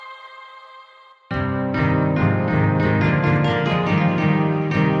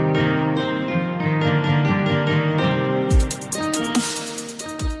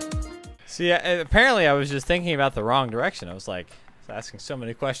See, apparently I was just thinking about the wrong direction. I was asking so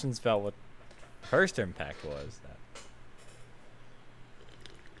many questions about what first impact was.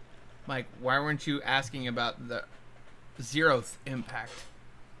 Mike, why weren't you asking about the 0th impact?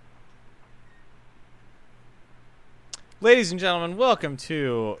 Ladies and gentlemen, welcome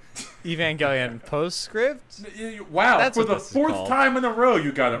to Evangelion Postscript. Wow, That's for what the this is 4th called. time in a row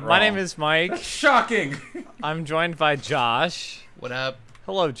you got it wrong. My name is Mike. That's shocking. I'm joined by Josh. What up?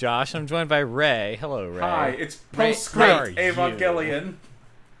 Hello, Josh. I'm joined by Ray. Hello, Ray. Hi, it's Ray, Postscript how are you? Evangelion.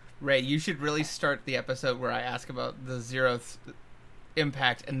 Ray, you should really start the episode where I ask about the 0th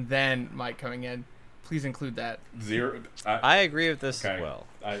impact and then Mike coming in. Please include that. I agree with this Okay. as well.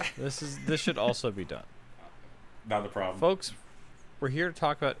 I, This should also be done. not a problem. Folks, we're here to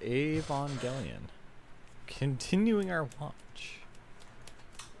talk about Evangelion. Continuing our watch.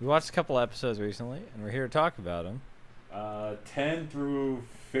 We watched a couple episodes recently, and we're here to talk about them. 10 through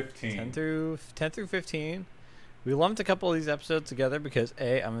 15. 10 through 15. We lumped a couple of these episodes together because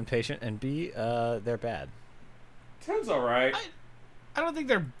A, I'm impatient, and B, they're bad. 10's alright. I don't think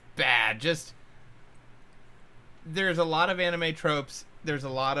they're bad. Just there's a lot of anime tropes. There's a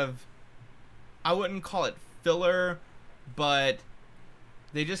lot of, I wouldn't call it filler, but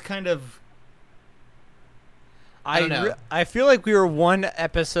they just kind of. I don't know. I feel like we were one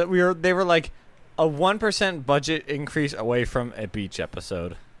episode. They were like a 1% budget increase away from a beach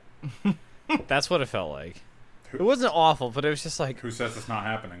episode. That's what it felt like. It wasn't awful, but it was just like, Who says it's not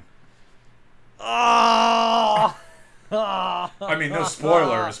happening? oh. I mean, no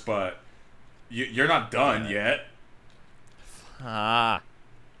spoilers, but you're not done yet. Ah,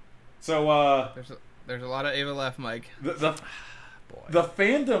 So, There's a lot of Ava left, Mike. the boy. the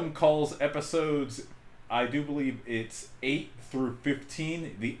fandom calls episodes, I do believe it's 8 through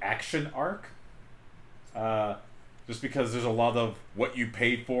 15, the action arc. Just because there's a lot of what you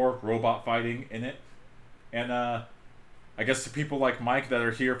paid for, robot fighting in it. And I guess to people like Mike that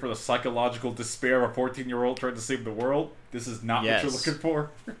are here for the psychological despair of a 14-year-old trying to save the world, this is not what you're Yes. looking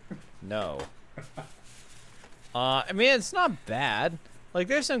for. No. I mean, it's not bad. Like,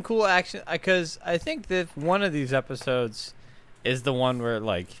 there's some cool action. Because I think that one of these episodes is the one where,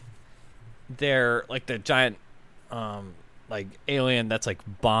 like, they're, like, the giant, like, alien that's, like,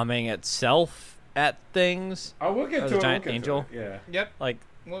 bombing itself at things. Oh, we'll get Or to the it. giant we'll get angel. To it. Yeah. Yep. Like,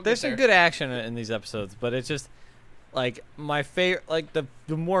 We'll there's get some there. good action in these episodes, but it's just, like, my favorite, like, the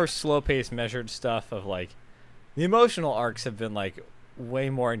more slow-paced, measured stuff of, like, the emotional arcs have been, like, way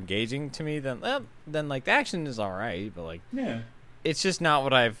more engaging to me than like, the action is alright, but, like, Yeah. it's just not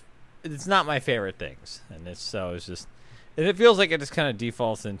what it's not my favorite things. And it's just, and it feels like it just kind of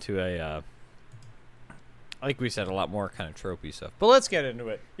defaults into a, like we said, a lot more kind of tropey stuff. But let's get into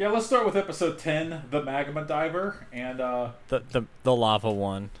it. Yeah, let's start with episode 10, the Magma Diver, and The lava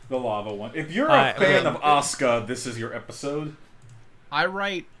one. the lava one. If you're a Okay. fan of Asuka, this is your episode.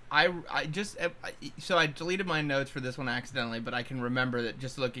 So I deleted my notes for this one accidentally, but I can remember that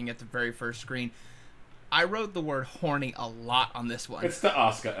just looking at the very first screen. I wrote the word horny a lot on this one. It's the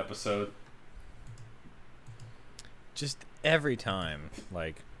Asuka episode. Just every time,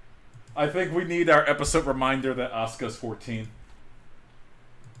 like, I think we need our episode reminder that Asuka's 14.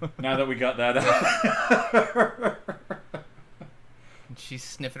 Now that we got that out. She's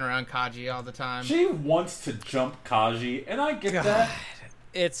sniffing around Kaji all the time. She wants to jump Kaji, and I get God, that.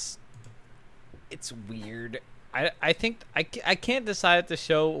 it's weird. I think I can't decide if the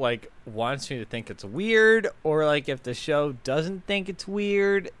show, like, wants me to think it's weird or, like, if the show doesn't think it's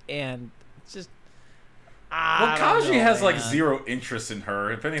weird, and it's just Well, Kaji has, like, zero interest in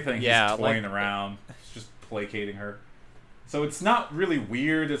her. If anything, Yeah, he's toying like- around. He's just placating her. So it's not really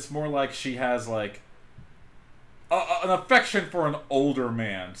weird. It's more like she has, like, an affection for an older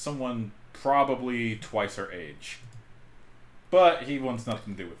man. Someone probably twice her age. But he wants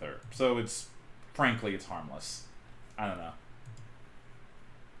nothing to do with her. So it's, frankly, it's harmless. I don't know.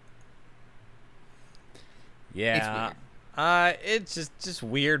 Yeah. It's just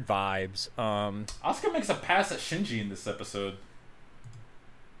weird vibes. Asuka makes a pass at Shinji in this episode.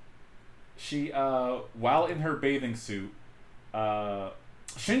 She, while in her bathing suit,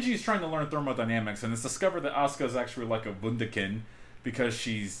 Shinji's trying to learn thermodynamics, and it's discovered that Asuka is actually like a wunderkind because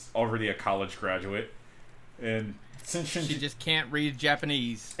she's already a college graduate. And since Shinji... She just can't read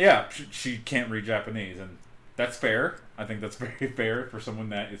Japanese. Yeah, she can't read Japanese, and that's fair. I think that's very fair for someone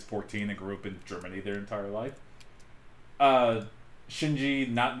that is 14 and grew up in Germany their entire life. Shinji,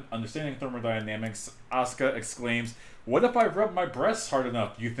 not understanding thermodynamics, Asuka exclaims, "What if I rub my breasts hard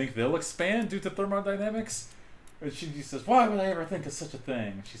enough? You think they'll expand due to thermodynamics?" And Shinji says, "Why would I ever think of such a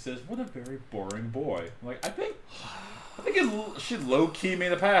thing?" She says, "What a very boring boy." I'm like, I think it should low-key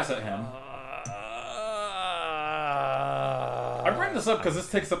made a pass at him. I bring this up because this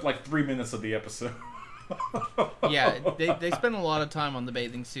takes up like 3 minutes of the episode. Yeah, they spend a lot of time on the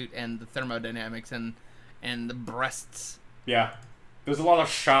bathing suit and the thermodynamics and the breasts. Yeah, there's a lot of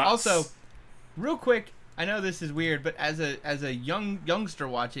shots. Also, real quick, I know this is weird, but as a youngster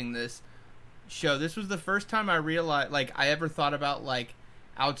watching this show, this was the first time I realized, like, I ever thought about, like,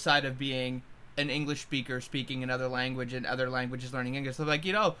 outside of being an English speaker speaking another language and other languages learning English. So, like,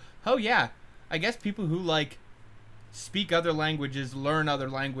 oh yeah, I guess people who, like, speak other languages learn other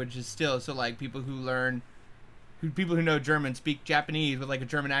languages still. So, like, people who know German speak Japanese with, like, a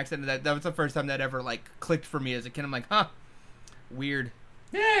German accent. That was the first time that ever, like, clicked for me as a kid. I'm like, huh, weird.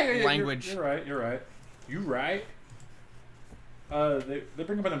 Yeah, language. You're right. You right. They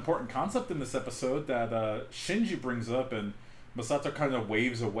bring up an important concept in this episode that Shinji brings up, and Masato kind of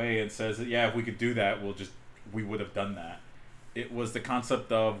waves away and says that, yeah, if we could do that, we would have done that. It was the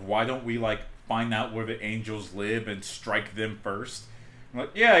concept of, why don't we, like, find out where the angels live and strike them first? I'm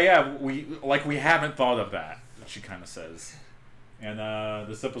like, yeah, we haven't thought of that, she kind of says. And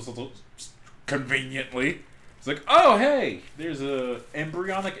this episode, conveniently, it's like, oh, hey, there's a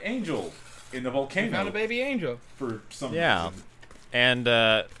embryonic angel in the volcano. We found a baby angel. For some Yeah. reason. And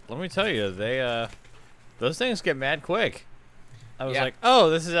let me tell you, those things get mad quick. I was like, oh,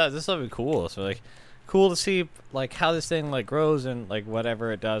 this will be cool. So, like, cool to see, like, how this thing, like, grows and, like,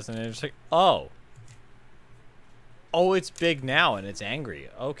 whatever it does. And it's like, oh, it's big now and it's angry.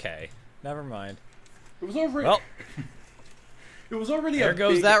 Okay, never mind. It was already. Well, it was already. There a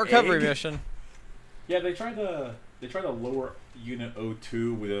goes big that recovery egg. mission. Yeah, they tried to lower Unit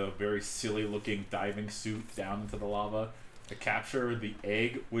 02 with a very silly looking diving suit down into the lava to capture the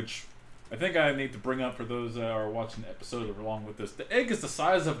egg, which I think I need to bring up for those that are watching the episode along with this. The egg is the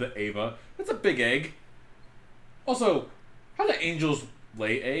size of the Ava. It's a big egg. Also, how do angels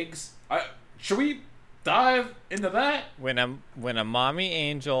lay eggs? Should we dive into that? When a mommy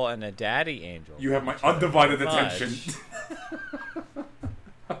angel and a daddy angel. You have my undivided fudge. attention.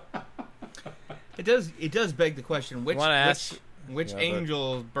 It does beg the question, which Yeah,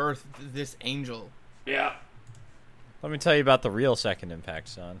 angel birthed this angel? Yeah. Let me tell you about the real second impact,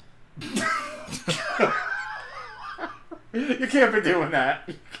 son. You can't be doing that.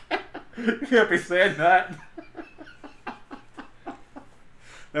 You can't be saying that.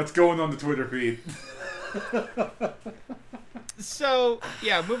 That's going on the Twitter feed. So,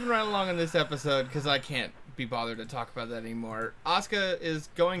 yeah, moving right along in this episode, because I can't be bothered to talk about that anymore. Asuka is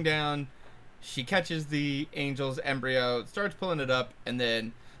going down. She catches the angel's embryo, starts pulling it up, and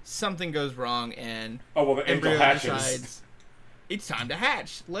then something goes wrong, and the angel hatches. decides it's time to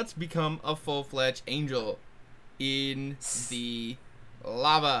hatch. Let's become a full-fledged angel in the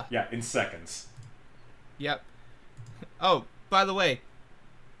lava. Yeah, in seconds. Yep. Oh, by the way,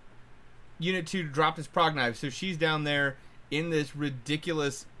 Unit 2 dropped his prog knife, so she's down there in this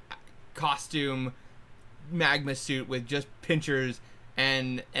ridiculous costume magma suit with just pinchers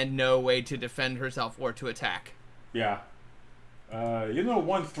and no way to defend herself or to attack. Yeah.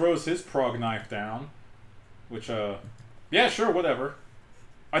 One throws his prog knife down, which, yeah, sure, whatever.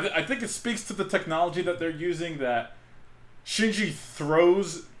 I think it speaks to the technology that they're using, that Shinji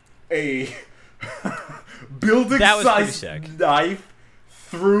throws a building-sized knife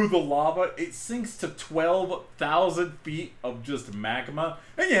through the lava. It sinks to 12,000 feet of just magma.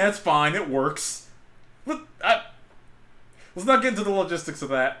 And yeah, it's fine. It works. Let's not get into the logistics of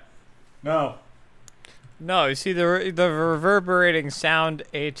that. No. No, you see the reverberating sound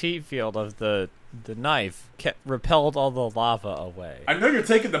AT field of the knife repelled all the lava away. I know you're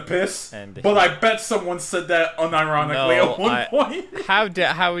taking the piss, but I bet someone said that unironically at one point.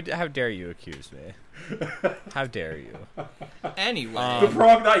 How dare you accuse me? How dare you? Anyway. The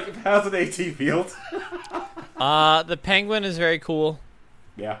prog knife has an AT field. The penguin is very cool.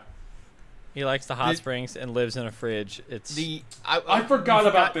 Yeah. He likes the hot springs and lives in a fridge. I forgot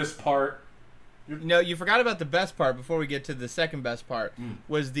about this part. No, you forgot about the best part before we get to the second best part.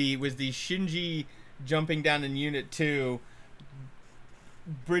 Was the Shinji jumping down in Unit 2,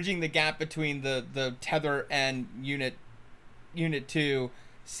 bridging the gap between the tether and Unit 2,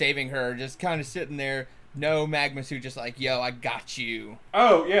 saving her, just kind of sitting there, no magma suit, just like, yo, I got you.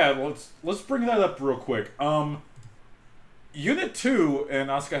 Oh yeah, let's bring that up real quick. Unit 2 and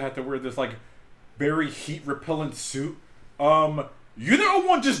Asuka had to wear this like very heat repellent suit. Unit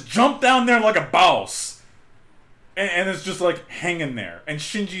 01 just jumped down there like a boss. And it's just like hanging there. And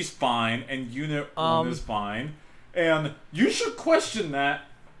Shinji's fine, and Unit 1 is fine. And you should question that.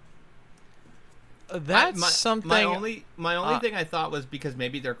 That's something. My only thing I thought was because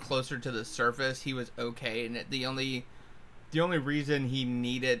maybe they're closer to the surface, he was okay. And the only the only reason he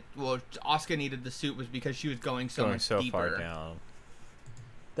needed, Asuka needed the suit was because she was going so much so deeper. far down.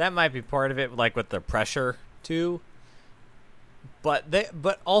 That might be part of it, like with the pressure too. But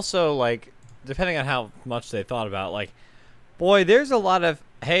also like depending on how much they thought about, like, boy, there's a lot of,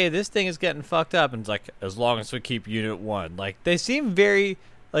 hey, this thing is getting fucked up, and it's like, as long as we keep Unit 1. Like, they seem very,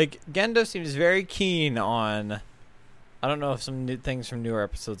 like, Gendo seems very keen on, I don't know if some new things from newer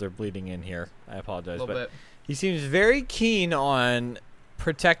episodes are bleeding in here. I apologize, but Bit. he seems very keen on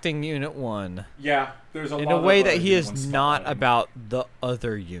protecting Unit 1. Yeah, there's in a way that he is not about the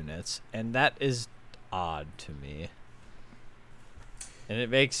other units, and that is odd to me. And it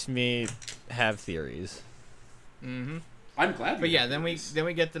makes me have theories. Mm-hmm. I'm glad. But yeah, then we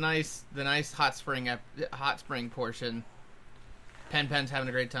get the nice hot spring portion. Pen's having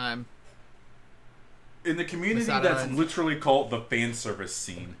a great time. In the community, Masato that's and- literally called the fan service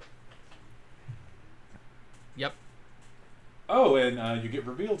scene. Yep. Oh, and you get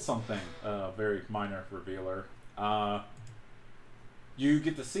revealed something. Very minor revealer. You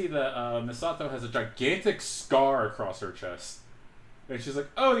get to see that Misato has a gigantic scar across her chest. And she's like,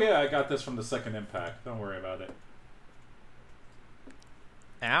 oh yeah, I got this from the second impact. Don't worry about it.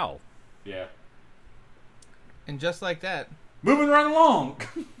 Ow. Yeah. And just like that, Moving right along!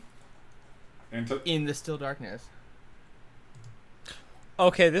 in the still darkness.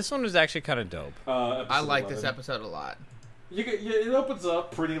 Okay, this one was actually kind of dope. I like this episode a lot. It opens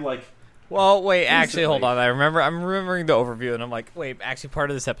up pretty, like... Well, wait, actually, Instantly. hold on. I'm remembering the overview, and I'm like, wait, actually, part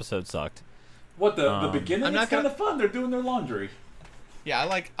of this episode sucked. What, the beginning I'm is not kind of fun. They're doing their laundry.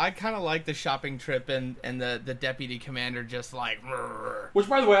 Yeah, I kind of like the shopping trip and the deputy commander just like. Which,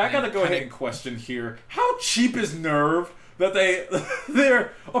 by the way, I gotta go kinda- ahead and question here. How cheap is Nerve that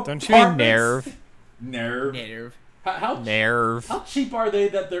they're Don't you mean Nerve? Nerve. How Nerve. How cheap are they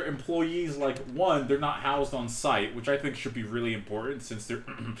that their employees, like, one, they're not housed on site, which I think should be really important since they're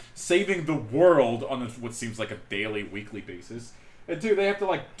saving the world on what seems like a daily, weekly basis. And two, they have to,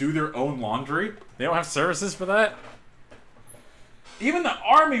 like, do their own laundry. They don't have services for that. Even the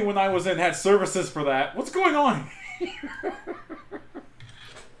army, when I was in, had services for that. What's going on here?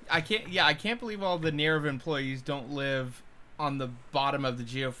 I can't believe all the Nerve employees don't live on the bottom of the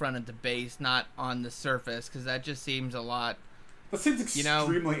geofront at the base, not on the surface, because that just seems a lot. That seems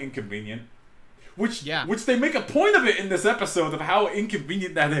extremely inconvenient. Which they make a point of it in this episode of how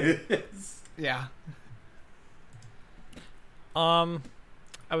inconvenient that is. Yeah. I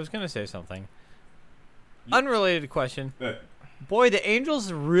was gonna say something. Unrelated question. Uh, Boy, the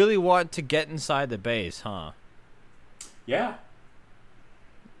Angels really want to get inside the base, huh? Yeah.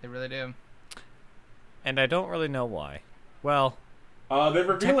 They really do. And I don't really know why. Well, they reveal it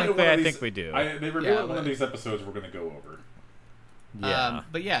in technically, one of I these, think we do. They reveal it in one of these episodes we're going to go over. Yeah.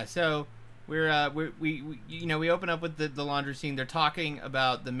 But yeah, so we open up with the laundry scene. They're talking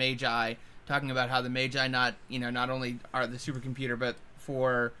about the Magi, talking about how the Magi not only are the supercomputer, but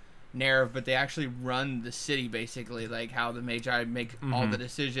for Nerve, but they actually run the city basically. Like how the Magi make all the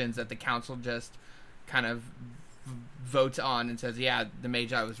decisions that the council just kind of votes on and says, yeah, the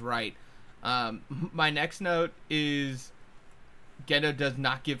Magi was right. My next note is Gendo does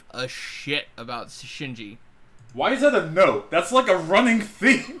not give a shit about Shinji. Why is that a note? That's like a running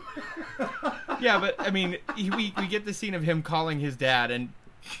theme. Yeah, but I mean, we get the scene of him calling his dad and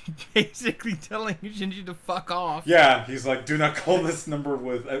basically telling Shinji to fuck off. Yeah, he's like, do not call this number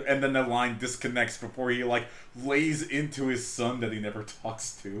with... And then the line disconnects before he, like, lays into his son that he never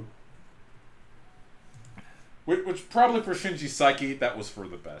talks to. Which probably for Shinji's psyche, that was for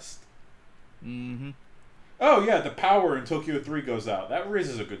the best. Mm-hmm. Oh, yeah, the power in Tokyo 3 goes out. That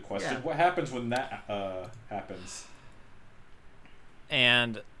raises a good question. Yeah. What happens when that happens?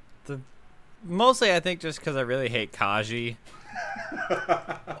 And mostly I think just because I really hate Kaji.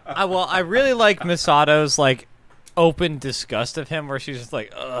 I really like Misato's like open disgust of him, where she's just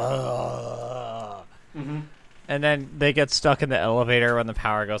like, ugh. Mm-hmm. And then they get stuck in the elevator when the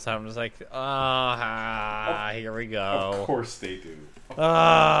power goes out. I'm just like, here we go. Of course they do.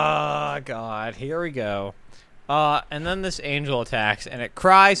 God, here we go. And then this angel attacks, and it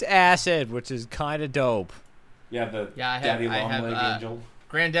cries acid, which is kind of dope. Yeah, I have Daddy Longleg Angel.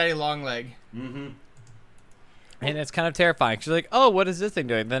 Granddaddy Longleg. Mm-hmm. And it's kind of terrifying. She's like, oh, what is this thing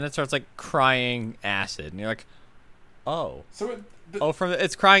doing? Then it starts like crying acid, and you're like, oh. So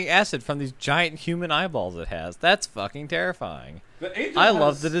It's crying acid from these giant human eyeballs it has. That's fucking terrifying. the angel I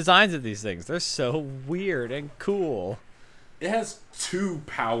love the designs of these things. They're so weird and cool. It has two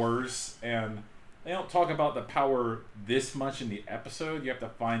powers, and they don't talk about the power this much in the episode. You have to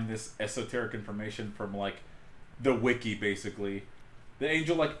find this esoteric information from, like, the wiki, basically. the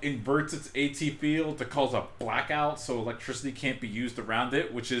Angel like inverts its AT field to cause a blackout, so electricity can't be used around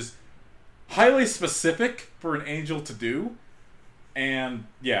it, which is highly specific for an Angel to do. And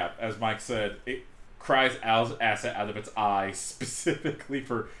yeah, as Mike said, it cries acid out of its eye specifically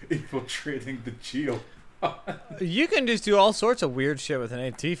for infiltrating the Geo. You can just do all sorts of weird shit with an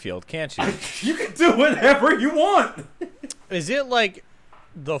AT field, can't you? You can do whatever you want. Is it like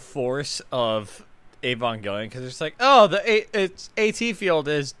the force of Evangelion? Because it's like, oh, its AT field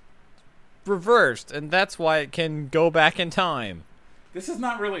is reversed, and that's why it can go back in time. This is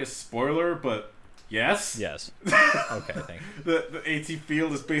not really a spoiler, but yes. Yes. Okay, thank you. The AT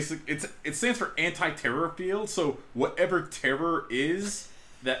field is it stands for anti-terror field, so whatever terror is,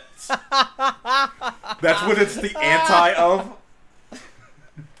 that's what it's the anti of.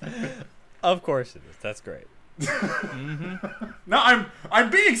 Of course it is. That's great. No,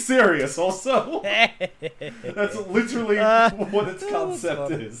 I'm being serious also. That's literally what its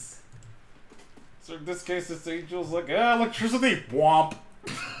concept is. So in this case, this Angel's like, electricity, womp.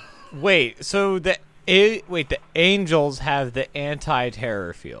 Wait, so the Angels have the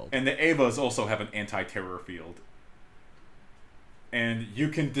anti-terror field. And the Evas also have an anti-terror field. And you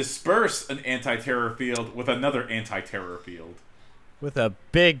can disperse an anti-terror field with another anti-terror field. With a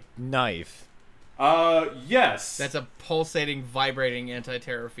big knife. Yes. That's a pulsating, vibrating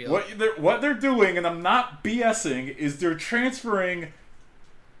anti-terror field. What they're doing, and I'm not BSing, is they're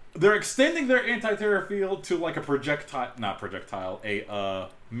extending their anti-terror field to like a a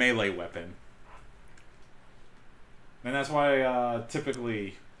melee weapon. And that's why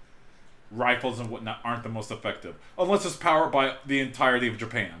typically rifles and whatnot aren't the most effective. Unless it's powered by the entirety of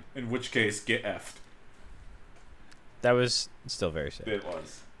Japan, in which case, get effed. That was still very sick. It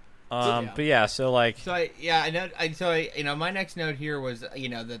was. But yeah, so like... my next note here was,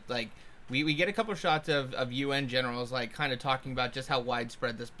 that like, we get a couple shots of UN generals, like, kind of talking about just how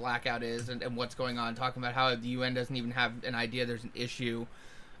widespread this blackout is and what's going on, talking about how the UN doesn't even have an idea there's an issue.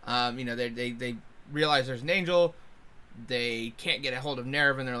 They realize there's an Angel, they can't get a hold of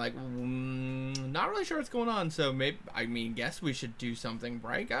Nerv, and they're like, not really sure what's going on, so guess we should do something,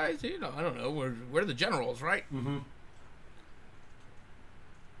 right, guys? I don't know, we're the generals, right? Mm-hmm.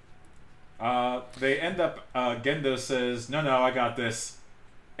 They end up, Gendo says, no, I got this.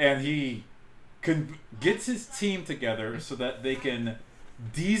 And he gets his team together so that they can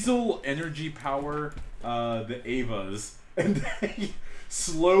diesel energy power the Evas. And they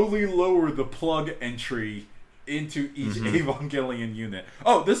slowly lower the plug entry into each Evangelion unit.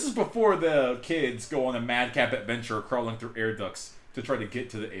 Oh, this is before the kids go on a madcap adventure crawling through air ducts to try to get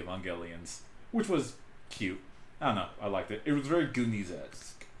to the Evangelions. Which was cute. I don't know, I liked it. It was very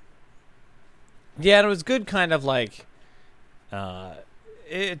Goonies-esque. Yeah, and it was good kind of like...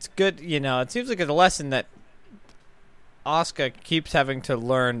 it's good, it seems like it's a lesson that Asuka keeps having to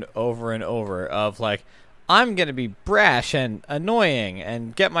learn over and over of like, I'm going to be brash and annoying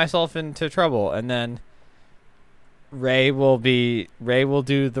and get myself into trouble, and then Rei will do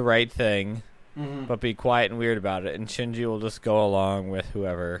the right thing, but be quiet and weird about it, and Shinji will just go along with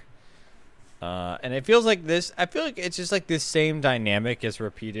whoever. And it feels like this. I feel like it's just like this same dynamic is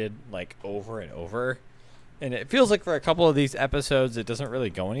repeated like over and over, and it feels like for a couple of these episodes it doesn't really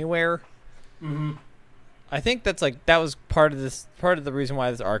go anywhere. Mm-hmm. I think that was part of the reason why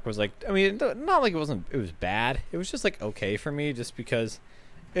this arc was like. I mean, not like it was bad. It was just like okay for me, just because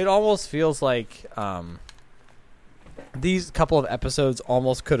it almost feels like these couple of episodes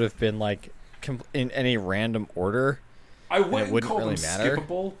almost could have been like in any random order. I wouldn't call really them matter.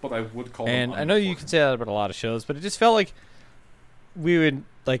 skippable, but I would call them And I know you can say that about a lot of shows, but it just felt like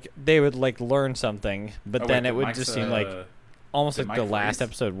they would like learn something, but then it would just seem like almost like the last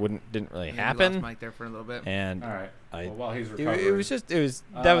episode didn't really happen. Lost Mike there for a little bit. And all right. While he's recovering, it was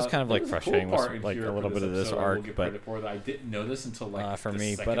that was kind of like frustrating. Cool Was like a little bit of this arc, but I didn't know this until like for the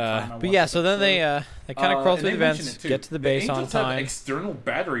me. second But time I but yeah, watched so the then episode. they kind of crawl through the and they mention vents, it, too. get to the base on Angels have time. external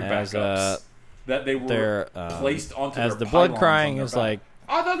battery As, backups that they were placed onto as their the blood pylons crying on their is back. like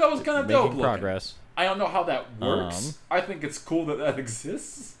I thought that was kind of dope making looking. progress. I don't know how that works. I think it's cool that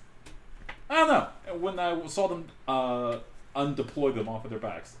exists. I don't know. And when I saw them undeploy them off of their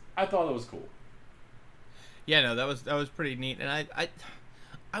backs, I thought it was cool. Yeah, no, that was pretty neat. And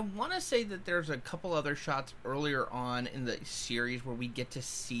I want to say that there's a couple other shots earlier on in the series where we get to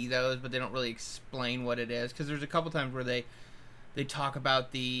see those, but they don't really explain what it is. Because there's a couple times where they talk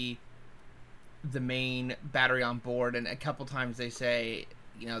about the main battery on board, and a couple times they say,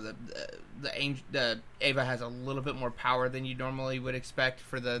 the Eva has a little bit more power than you normally would expect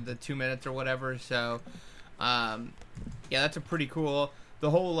for the 2 minutes or whatever. So, yeah, that's a pretty cool.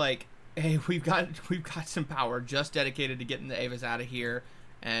 The whole like hey, we've got some power just dedicated to getting the Avas out of here,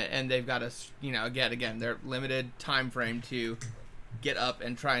 and they've got us, again, they're limited time frame to get up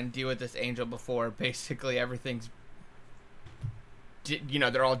and try and deal with this angel before basically everything's,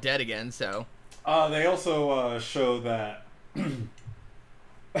 they're all dead again. So they also show that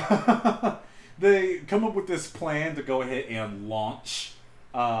they come up with this plan to go ahead and launch.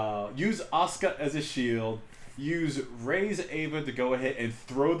 Use Asuka as a shield. Use Rei's Ava to go ahead and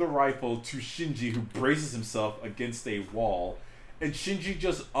throw the rifle to Shinji, who braces himself against a wall. And Shinji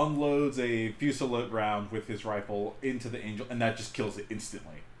just unloads a fusillade round with his rifle into the angel, and that just kills it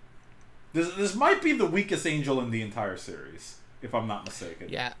instantly. This might be the weakest angel in the entire series, if I'm not mistaken.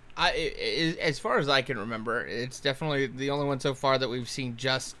 Yeah, as far as I can remember, it's definitely the only one so far that we've seen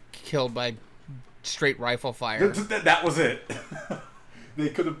just killed by straight rifle fire. That was it. They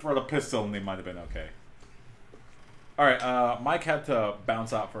could have brought a pistol and they might have been okay. Alright, Mike had to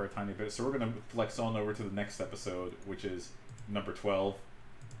bounce out for a tiny bit, so we're going to flex on over to the next episode, which is number 12.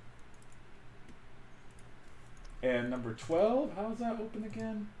 And number 12, how's that open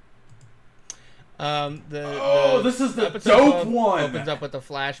again? This is the dope one! Opens up with a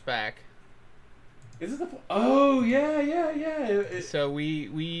flashback. Is it the... Oh, yeah. So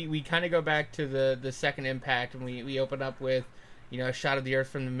we kind of go back to the second impact, and we open up with, a shot of the Earth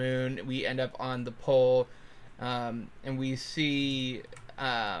from the moon. We end up on the pole, and we see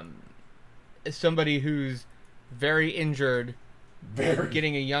somebody who's very injured,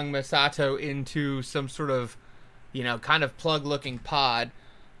 getting a young Masato into some sort of, kind of plug-looking pod,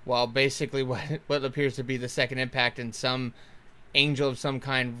 while basically what appears to be the second impact and some angel of some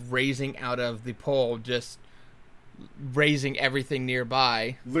kind raising out of the pole, just raising everything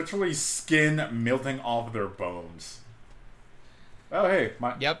nearby. Literally skin melting off their bones. Oh, hey.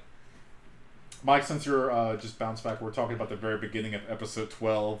 Yep. Mike, since you're just bounced back, we're talking about the very beginning of episode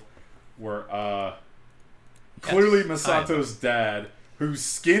 12, where clearly Misato's dad, whose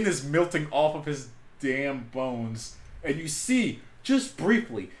skin is melting off of his damn bones, and you see, just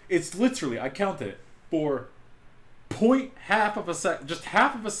briefly, it's literally, I counted it, for half of a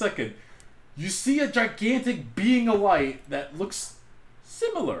second, you see a gigantic being of light that looks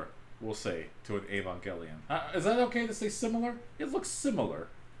similar, we'll say, to an Evangelion. Is that okay to say similar? It looks similar.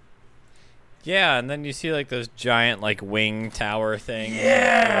 Yeah, and then you see like those giant like wing tower things.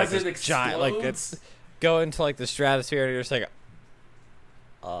 Yeah, like, it explodes. Giant, like it's go into like the stratosphere, and you're just like,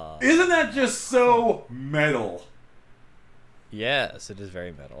 Isn't that just so metal? Yes, it is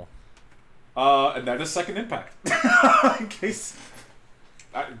very metal. And that is second impact. In case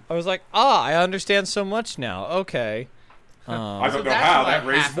I was like, I understand so much now. Okay. I don't So know that's how why that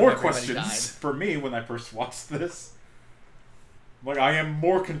raised half of more everybody questions died. for me when I first watched this. Like, I am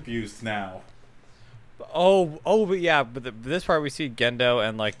more confused now. But yeah, but this part we see Gendo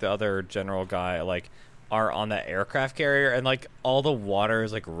and like the other general guy like are on that aircraft carrier, and like all the water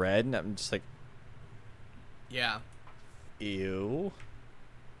is like red, and I'm just like, Yeah. ew.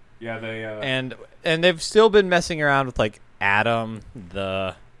 Yeah, they And they've still been messing around with like Adam,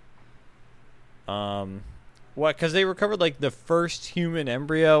 the what? Because they recovered like the first human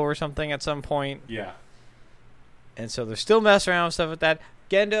embryo or something at some point, yeah. and so they're still messing around with stuff with that.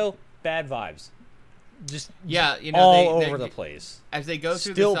 Gendo, bad vibes, just Yeah, all they over the place. as they go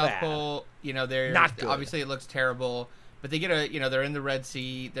through Still the South bad. Pole. They're Not good. obviously it looks terrible, but they get they're in the Red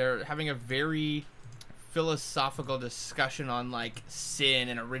Sea. They're having a very philosophical discussion on like sin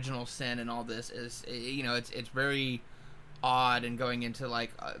and original sin, and all this is it's very odd, and going into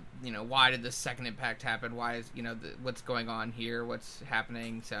like why did the second impact happen? Why is what's going on here? What's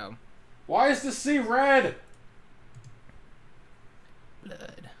happening? So Why is the sea red?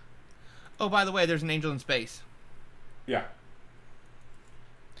 blood. Oh, by the way, there's an angel in space. Yeah.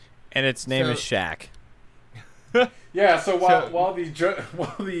 And its name So- is Shaq. Yeah, so while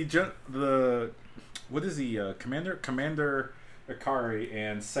the what is he, Commander Ikari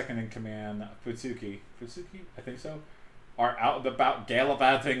and second in command Futsuki, I think so, are out and about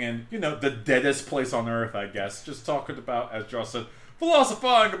gallivanting in, the deadest place on earth, I guess, just talking about, as Josh said,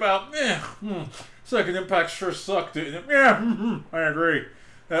 philosophizing about, second impact sure sucked, didn't it? Yeah, I agree.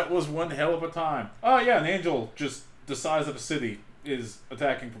 That was one hell of a time. Oh yeah, an angel just the size of a city is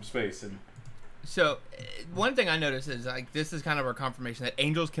attacking from space, and So, one thing I noticed is like this is kind of our confirmation that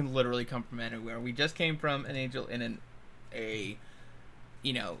angels can literally come from anywhere. We just came from an angel in a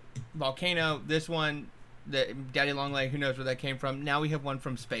volcano. This one, the Daddy Longleg, who knows where that came from? Now we have one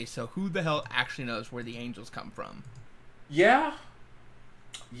from space. So who the hell actually knows where the angels come from? yeah.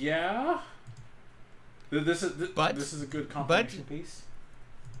 This is a good confirmation piece.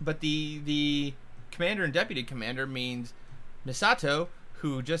 But the commander and deputy commander means Misato,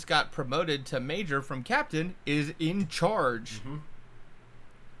 who just got promoted to major from captain, is in charge. Mm-hmm.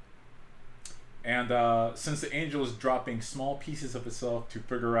 And since the Angel is dropping small pieces of itself to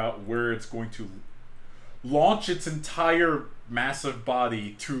figure out where it's going to launch its entire massive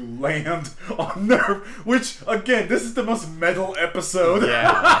body to land on Nerve, which, again, this is the most metal episode.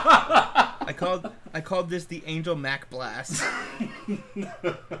 Yeah. I called this the Angel Mac Blast.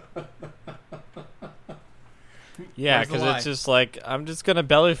 Yeah, because it's just like, I'm just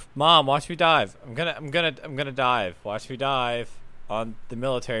gonna Mom, watch me dive. I'm gonna dive. Watch me dive on the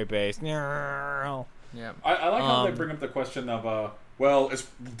military base. Yeah. I like how they bring up the question of, well, it's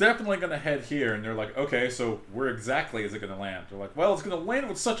definitely going to head here. And they're like, okay, so where exactly is it going to land? They're like, well, it's going to land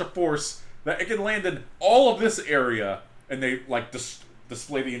with such a force that it can land in all of this area. And they, like,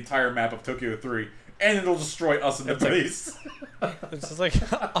 display the entire map of Tokyo 3. And it'll destroy us in the base. It's just like,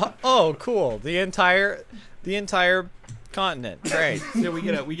 oh, cool. The entire continent. Great. So we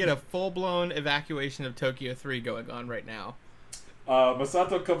get a full-blown evacuation of Tokyo 3 going on right now.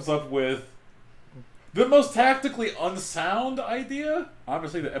 Masato comes up with the most tactically unsound idea.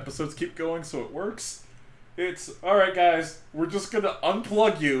 Obviously, the episodes keep going, so it works. It's, alright guys, we're just gonna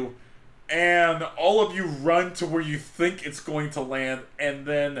unplug you, and all of you run to where you think it's going to land, and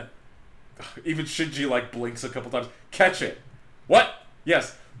then even Shinji, like, blinks a couple times. Catch it. What?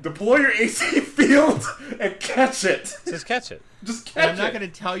 Yes. Deploy your AC field and catch it. Just catch it. Just catch it. I'm not going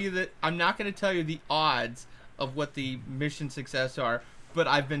to tell you the odds of what the mission success are, but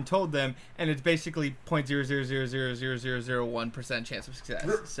I've been told them, and it's basically 0.0000001% chance of success.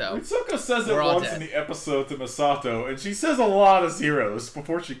 So Ritsuko says it once in the episode to Masato, and she says a lot of zeros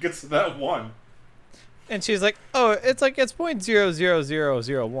before she gets to that one. And she's like, oh, it's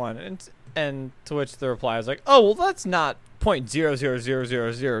 0.00001, and to which the reply is like, oh, well, that's not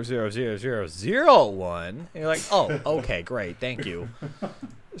 0.000000001. And you're like, oh, okay, great, thank you.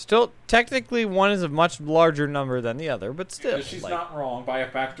 Still, technically, one is a much larger number than the other, but still. Yeah, she's not wrong by a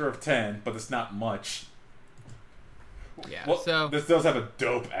factor of 10, but it's not much. Yeah, well, so this does have a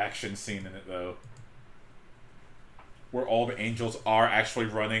dope action scene in it, though, where all the angels are actually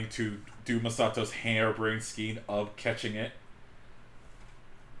running to do Masato's harebrained scheme of catching it.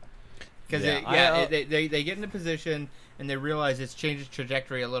 Because they get into position and they realize it's changed its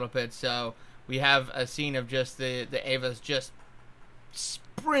trajectory a little bit. So we have a scene of just the Evas just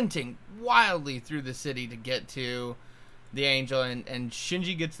sprinting wildly through the city to get to the Angel, and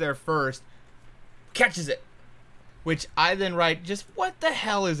Shinji gets there first, catches it. Which I then write, just what the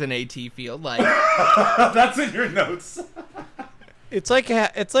hell is an AT field like? That's in your notes. It's like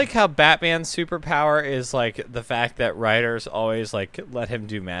how Batman's superpower is like the fact that writers always like let him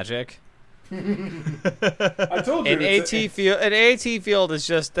do magic. I told you. An AT field is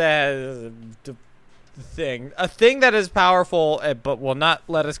just a thing that is powerful, but will not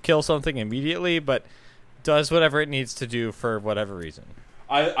let us kill something immediately, but does whatever it needs to do for whatever reason.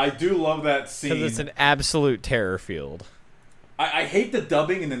 I do love that scene. Because it's an absolute terror field. I hate the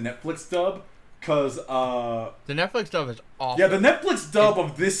dubbing in the Netflix dub, because the Netflix dub is awful. Yeah, the Netflix dub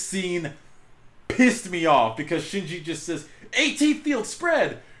of this scene pissed me off, because Shinji just says, AT field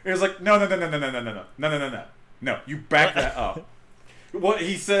spread! And it's like, no, you back that up. What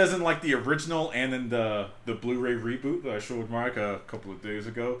he says in like the original and in the Blu-ray reboot that I showed Mark a couple of days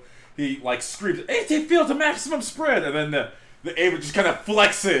ago, he like screams, AT field to maximum spread! And then the Ava just kind of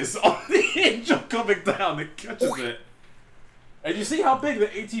flexes on the angel coming down and catches it. And you see how big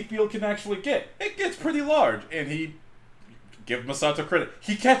the AT field can actually get. It gets pretty large. And he, give Masato credit,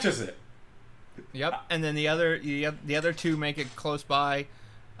 he catches it. Yep. And then the other two make it close by.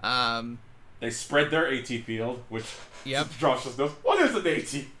 They spread their AT field, which Josh just knows, what is an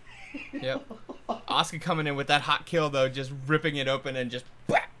AT? Yep. Asuka coming in with that hot kill, though, just ripping it open and just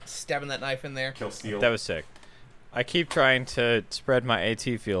stabbing that knife in there. Kill steal. That was sick. I keep trying to spread my AT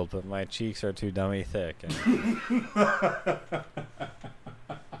field, but my cheeks are too dummy thick.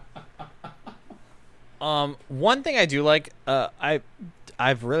 One thing I do like,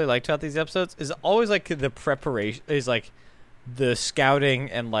 I've really liked about these episodes is always like the preparation, is like the scouting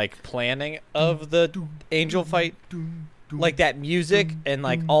and like planning of the angel fight, like that music and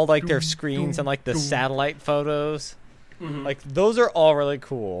like all like their screens and like the satellite photos, like those are all really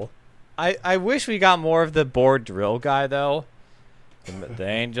cool. I wish we got more of the board drill guy, though. The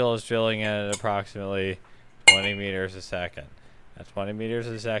angel is drilling at approximately 20 meters a second. At 20 meters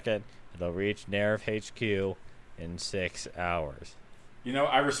a second, it'll reach Nerve HQ in 6 hours. You know,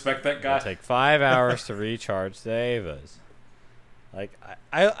 I respect that guy. It'll take 5 hours to recharge the Avas. Like,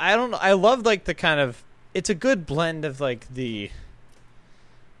 I don't know. I love, like, the kind of... It's a good blend of, like, the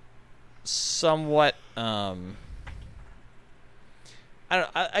somewhat...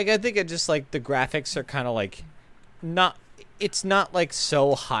 I think it just like the graphics are kind of like not. It's not like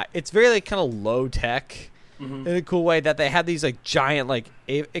so high. It's very like kind of low tech in a cool way that they have these like giant like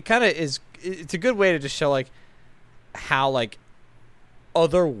it kind of is. It's a good way to just show like how like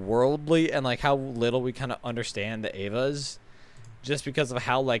otherworldly and like how little we kind of understand the Avas, just because of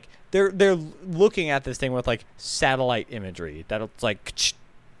how like they're looking at this thing with like satellite imagery that'll like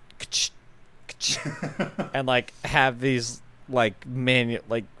and like have these like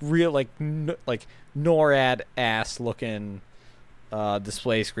real like like NORAD ass looking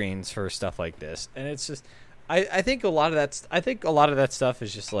display screens for stuff like this, and it's just I think a lot of that stuff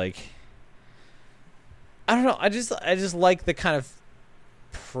is just like I don't know. I just like the kind of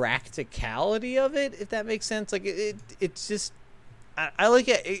practicality of it, if that makes sense. Like it's just I like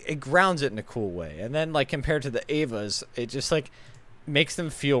it. It grounds it in a cool way, and then like compared to the Avas, it just like makes them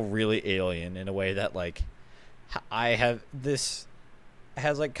feel really alien in a way that like this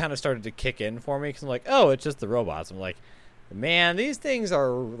has like kind of started to kick in for me, because I'm like, oh, it's just the robots. I'm like, man, these things are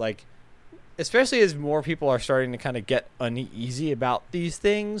like, especially as more people are starting to kind of get uneasy about these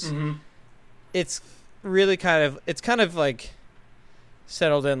things. It's really kind of like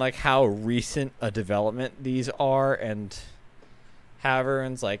settled in like how recent a development these are, and how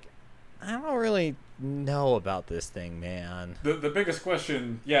everyone's like, I don't really know about this thing, man. The biggest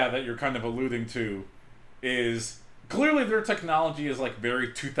question, that you're kind of alluding to is clearly their technology is like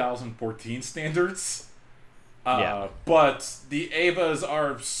very 2014 standards. But the Avas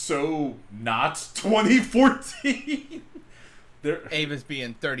are so not 2014. Ava's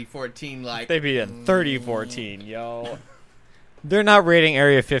being 3014, like they be in 3014, yo. They're not rating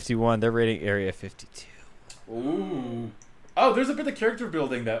Area 51. They're rating Area 52. Ooh. Oh, there's a bit of character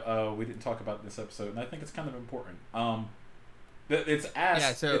building that we didn't talk about in this episode, and I think it's kind of important. It's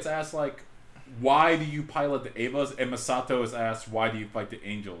asked like, why do you pilot the Avas? And Masato is asked, why do you fight the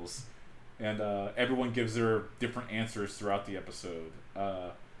Angels? And everyone gives their different answers throughout the episode.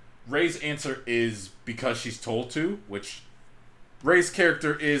 Rei's answer is because she's told to, which Rei's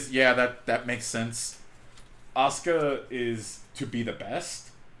character is, that makes sense. Asuka is to be the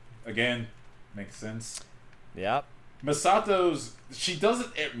best. Again, makes sense. Yep. Masato's, she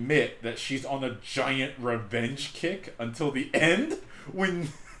doesn't admit that she's on a giant revenge kick until the end, when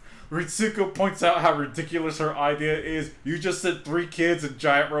Ritsuko points out how ridiculous her idea is. You just sent 3 kids and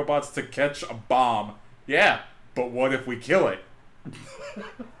giant robots to catch a bomb. Yeah, but what if we kill it?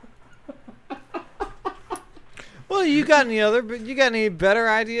 Well, you got any better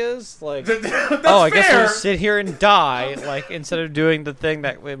ideas? Like, That's I fair. guess we'll sit here and die, like, instead of doing the thing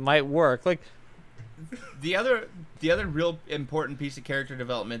that it might work. Like, the other real important piece of character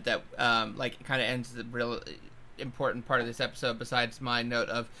development that like kind of ends the real important part of this episode, besides my note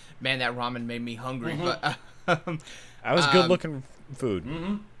of, man, that ramen made me hungry. But that was good looking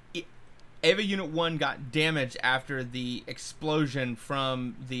food. Ava Unit 1 got damaged after the explosion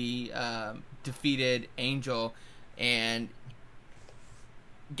from the defeated Angel, and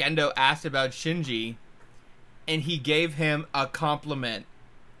Gendo asked about Shinji, and he gave him a compliment.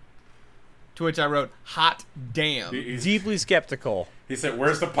 To which I wrote, hot damn. Deeply skeptical. He said,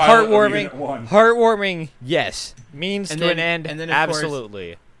 where's the pilot of Unit 1? Heartwarming, yes. Means and to then, an end, and then of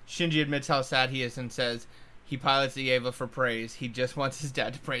absolutely. Course, Shinji admits how sad he is and says he pilots the Ava for praise. He just wants his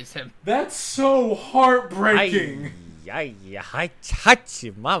dad to praise him. That's so heartbreaking.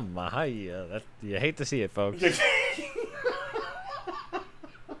 Mama. You hate to see it, folks.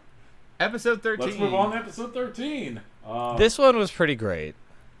 Episode 13. Let's move on to episode 13. This one was pretty great.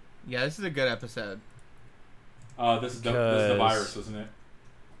 Yeah, this is a good episode. This is the virus, isn't it?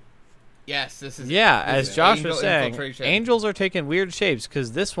 Yes, this is. Yeah, this as Josh was saying, infiltration. angels are taking weird shapes,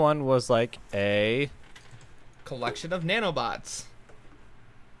 because this one was like a collection of nanobots.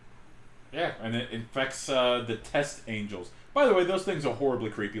 Yeah, and it infects the test angels. By the way, those things are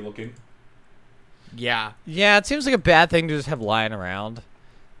horribly creepy looking. Yeah. Yeah, it seems like a bad thing to just have lying around.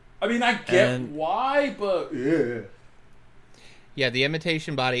 I mean, I get why, but yeah, the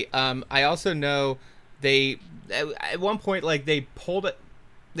imitation body. I also know they at one point like they pulled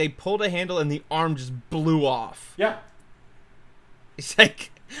a handle and the arm just blew off. Yeah. It's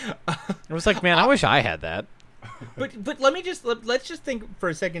like it was like, man, I wish I had that. But let's just think for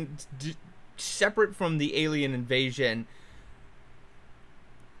a second, separate from the alien invasion.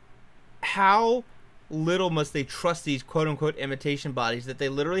 How little must they trust these quote-unquote imitation bodies that they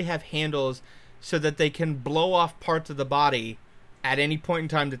literally have handles so that they can blow off parts of the body at any point in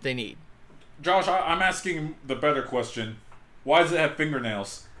time that they need? Josh, I'm asking the better question. Why does it have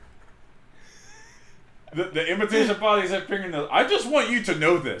fingernails? The imitation bodies have fingernails. I just want you to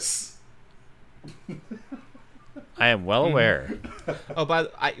know this. I am well aware. Oh,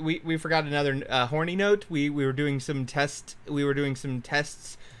 we forgot another horny note. We were doing some tests. We were doing some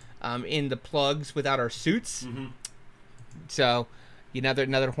tests in the plugs without our suits. Mm-hmm. So,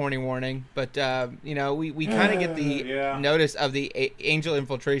 another horny warning. But we kind of get the notice of the angel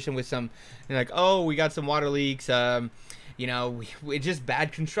infiltration with some, we got some water leaks. We just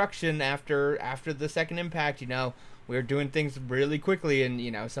bad construction after the second impact. We were doing things really quickly,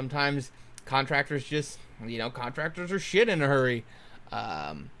 and sometimes contractors just contractors are shit in a hurry.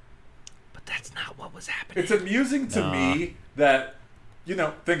 But that's not what was happening. It's amusing to me that,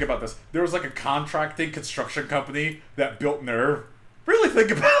 think about this. There was like a contracting construction company that built Nerve. Really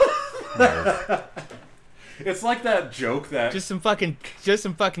think about it. It's like that joke that just some fucking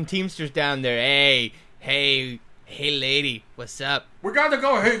Teamsters down there. Hey, lady, what's up? we got to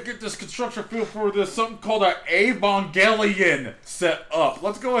go ahead and get this construction field for this something called an Evangelion set up.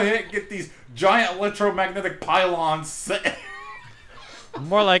 Let's go ahead and get these giant electromagnetic pylons set.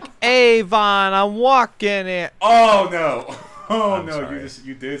 More like Avon, I'm walking it. Oh no! Oh I'm no! sorry.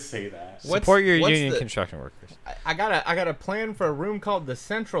 You did say that. Support your union construction workers. I got a plan for a room called the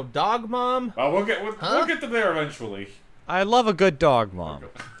Central Dog Mom. We'll get to there eventually. I love a good dog, Mom,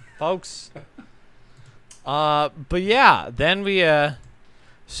 folks. But yeah, then we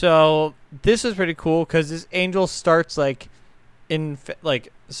so this is pretty cool because this angel starts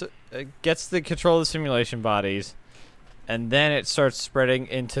gets the control of the simulation bodies, and then it starts spreading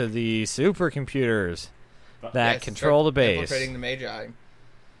into the supercomputers that control the base. Infiltrating the Magi.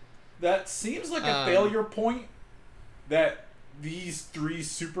 That seems like a failure point. That these three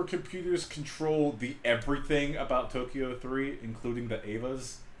supercomputers control the everything about Tokyo 3, including the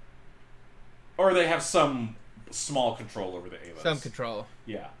Avas. Or they have some small control over the Avas. Some control.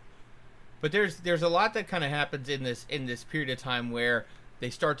 Yeah. But there's a lot that kind of happens in this period of time where they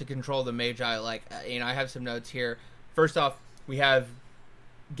start to control the Magi. I have some notes here. First off, we have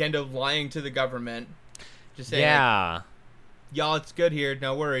Gendo lying to the government, just saying, y'all, it's good here,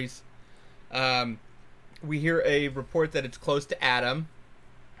 no worries. We hear a report that it's close to Adam.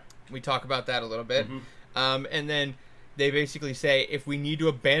 We talk about that a little bit. Mm-hmm. And then they basically say, if we need to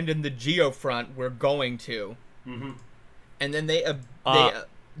abandon the Geofront, we're going to. Mm-hmm. And then they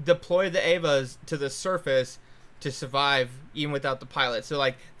deploy the Avas to the surface to survive even without the pilot. So,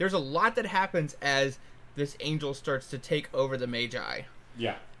 there's a lot that happens as this angel starts to take over the Magi.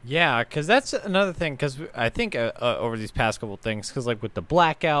 Yeah. Yeah, because that's another thing, because I think over these past couple things, because, with the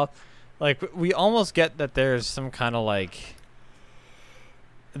blackout, we almost get that there's some kind of,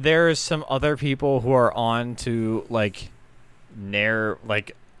 there's some other people who are on to,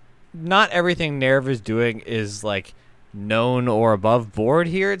 not everything Nerve is doing is, known or above board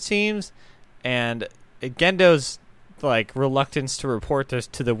here, it seems. And Gendo's, reluctance to report this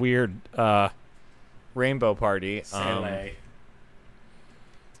to the weird, Rainbow Party. It's oh,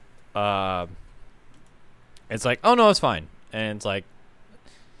 no, it's fine. And it's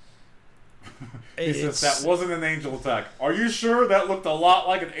he says, that wasn't an angel attack. Are you sure? That looked a lot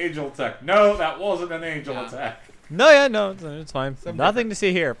like an angel attack. No, that wasn't an angel attack. No, it's fine. Nothing to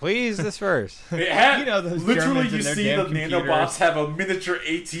see here. Please disperse. It had, those literally, Germans you and their see damn the computers. nanobots have a miniature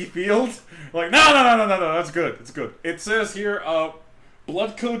AT field. No, that's good. It's good. It says here,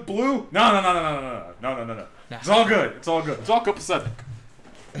 blood code blue. No. It's all good. It's all copacetic.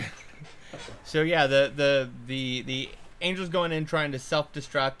 So yeah, the angel's going in trying to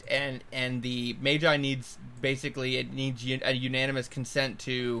self-destruct, and the Magi needs a unanimous consent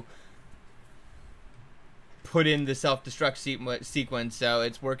to put in the self-destruct sequence. So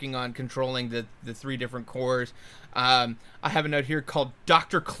it's working on controlling the three different cores. I have a note here called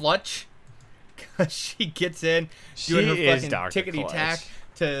Dr. Clutch, because she gets in doing her fucking tickety-tack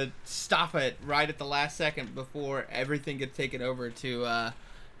to stop it right at the last second before everything gets taken over to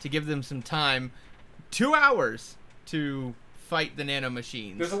give them some time. 2 hours to fight the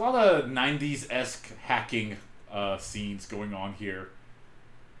nanomachines. There's a lot of 90s-esque hacking scenes going on here.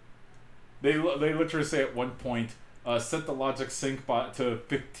 They literally say at one point, set the logic sync to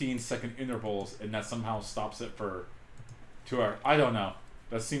 15-second intervals, and that somehow stops it for 2 hours. I don't know.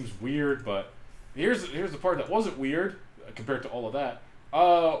 That seems weird, but here's the part that wasn't weird compared to all of that.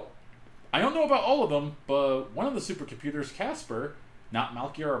 I don't know about all of them, but one of the supercomputers, Casper, not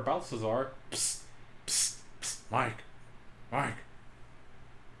Malkiar or Balthazar. Psst, psst, psst, Mike.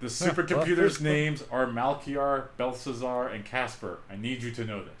 The supercomputers' names are Malkiar, Belshazzar, and Casper. I need you to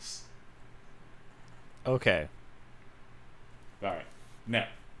know this. Okay. Alright. Now.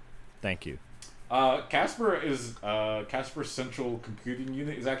 Thank you. Casper's central computing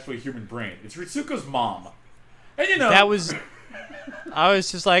unit is actually a human brain. It's Ritsuko's mom. And that was I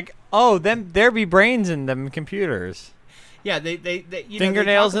was just like, oh, there be brains in them computers. Yeah, they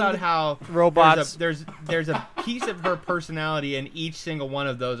Fingernails they talk in about how robots. there's a piece of her personality in each single one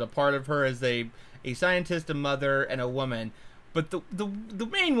of those. A part of her is a scientist, a mother, and a woman. But the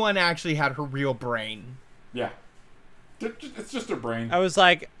main one actually had her real brain. Yeah. It's just her brain. I was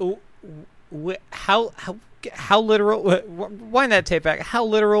like, how literal? Wind that tape back. How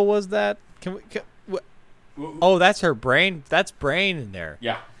literal was that? Oh, that's her brain. That's brain in there.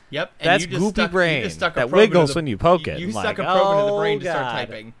 Yeah. Yep. And That's you just goopy brain that probe wiggles when you poke it. You I'm stuck like, a probe into the oh, brain to start God.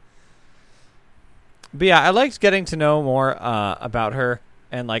 typing. But yeah, I liked getting to know more about her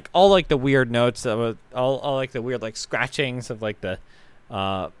and like all like the weird notes of all like the weird like scratchings of like the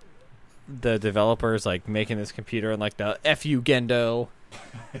developers like making this computer and like the "Fu Gendo"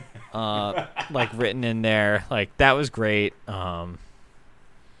 like written in there. Like that was great.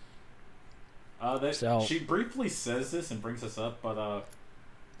 She briefly says this and brings this up, but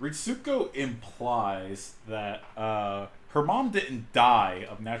Ritsuko implies that her mom didn't die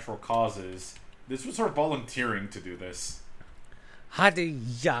of natural causes. This was her volunteering to do this. I'm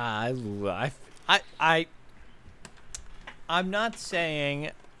not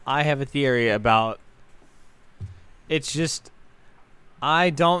saying I have a theory about. It's just I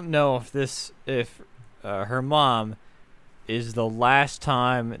don't know if her mom is the last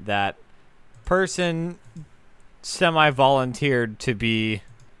time that person semi-volunteered to be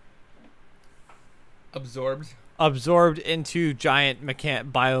absorbed into giant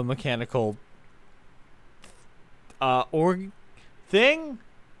biomechanical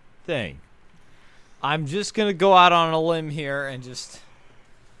thing. I'm just gonna go out on a limb here and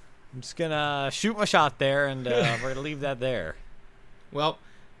I'm just gonna shoot my shot there, and we're gonna leave that there. Well,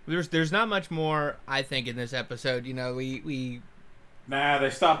 there's not much more I think in this episode. You know, we they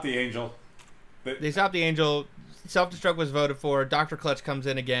stopped the angel. They stopped the angel. Self-destruct was voted for. Dr. Clutch comes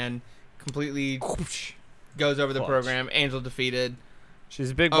in again, completely goes over the program. Angel defeated. She's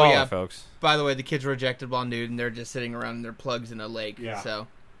a big baller, folks. By the way, the kids were ejected while nude, and they're just sitting around in their plugs in a lake. Yeah. So,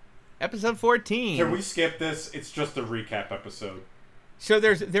 episode 14. Can we skip this? It's just a recap episode. So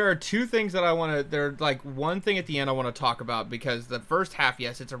there are two things that I want to. There's like one thing at the end I want to talk about because the first half,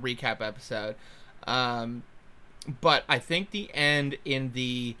 yes, it's a recap episode, but I think the end in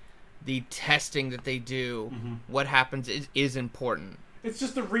the testing that they do, what happens is important. It's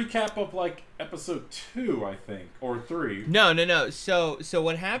just a recap of like episode 2, I think, or 3. No. So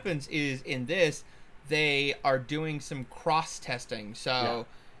what happens is in this, they are doing some cross testing. So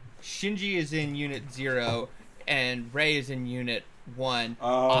Shinji is in Unit 0 and Rei is in Unit 1. Oh,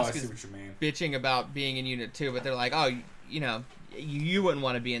 Asuka's I see what you mean. bitching about being in Unit 2, but they're like, oh, you wouldn't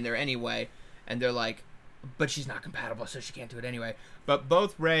want to be in there anyway. And they're like, but she's not compatible, so she can't do it anyway. But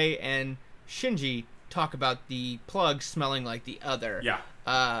both Rei and Shinji talk about the plug smelling like the other. Yeah.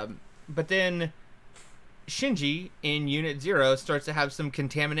 But then Shinji in Unit 0 starts to have some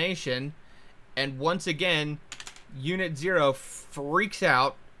contamination, and once again, Unit 0 freaks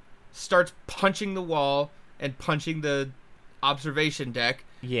out, starts punching the wall and punching the observation deck.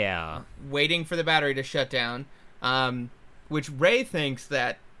 Yeah. Waiting for the battery to shut down, which Rei thinks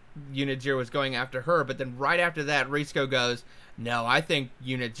that Unit 0 is going after her, but then right after that, Ritsuko goes, no, I think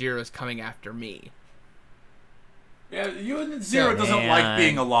Unit 0 is coming after me. Yeah, Unit 0 doesn't like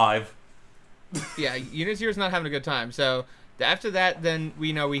being alive. Yeah, Unit 0 is not having a good time. So after that, then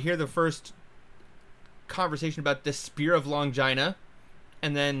we hear the first conversation about the Spear of Longina,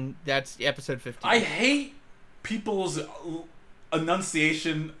 and then that's episode 15. I hate people's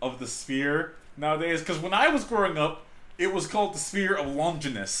enunciation of the sphere nowadays, because when I was growing up, it was called the Sphere of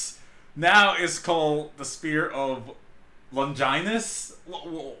Longinus. Now it's called the Sphere of Longinus.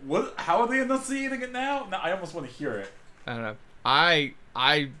 What? How are they enunciating it now? I almost want to hear it. I don't know. I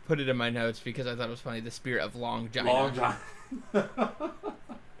put it in my notes because I thought it was funny. The Spear of Longina.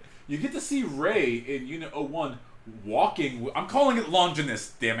 You get to see Rei in Unit 01 walking. I'm calling it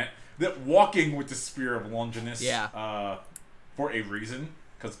Longinus. Damn it! That walking with the Spear of Longinus. Yeah. For a reason,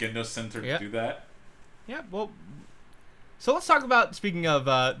 because Gendo sent her to do that. Yeah. Well. So let's talk about, speaking of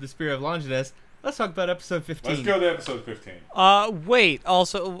the Spear of Longinus, let's talk about episode 15. Let's go to episode 15. Wait.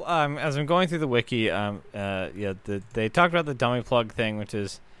 Also, as I'm going through the wiki, they talked about the dummy plug thing, which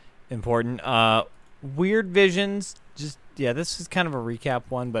is important. Weird Visions. This is kind of a recap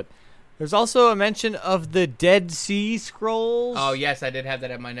one, but there's also a mention of the Dead Sea Scrolls. Oh yes, I did have that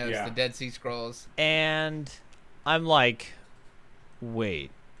in my notes. Yeah. The Dead Sea Scrolls. And I'm like,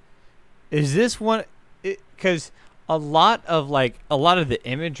 wait, is this one? Because a lot of the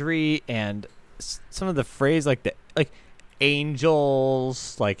imagery and some of the phrase, like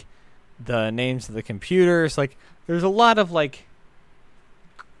angels, like the names of the computers, like there's a lot of like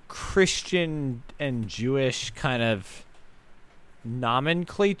Christian and Jewish kind of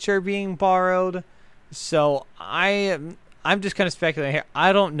nomenclature being borrowed. So I'm just kind of speculating here.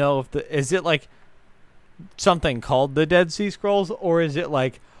 I don't know if is it like something called the Dead Sea Scrolls, or is it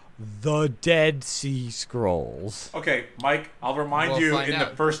like the Dead Sea Scrolls? Okay, Mike, I'll remind We'll you find in the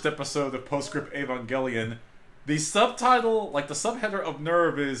out. first episode of Postscript Evangelion, the subtitle, like the subheader of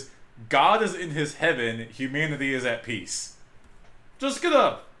Nerve is God is in his heaven, humanity is at peace. Just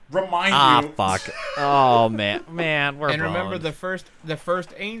gonna remind you. Fuck. Oh man, we're And remember boned. the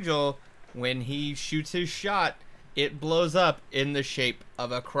first angel, when he shoots his shot, it blows up in the shape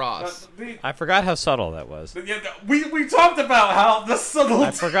of a cross. I forgot how subtle that was. We talked about how the subtle.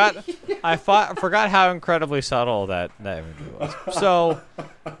 I forgot how incredibly subtle that imagery was.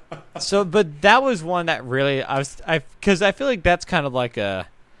 So, but that was one that really because I feel like that's kind of like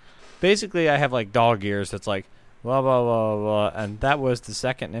basically I have like dog ears. That's like blah blah blah blah, and that was the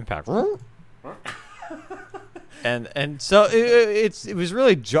second impact. and so it was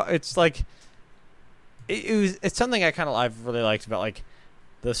really it's like it's something I've really liked about like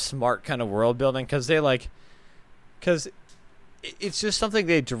the smart kind of world building, because it's just something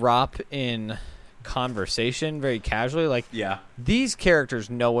they drop in conversation very casually. Like, Yeah. these characters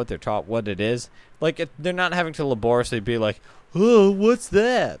know what they're taught, what it is. Like, they're not having to laboriously be like, oh, what's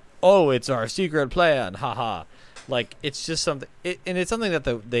that? Oh, it's our secret plan, haha. Like, it's just something, and it's something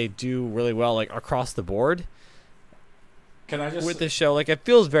that they do really well, like, across the board Can I just with this show. Like, it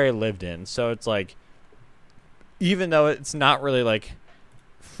feels very lived in, so it's like, even though it's not really, like,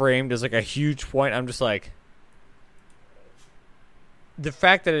 framed as, like, a huge point, I'm just like, the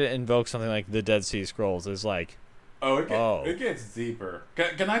fact that it invokes something like the Dead Sea Scrolls is like, it gets deeper.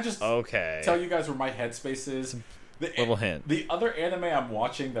 Can I just okay, tell you guys where my headspace is? little hint. The other anime I'm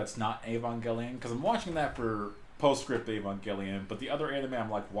watching that's not Evangelion, because I'm watching that for Postscript Evangelion, but the other anime I'm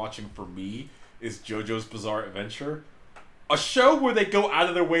like watching for me is JoJo's Bizarre Adventure. A show where they go out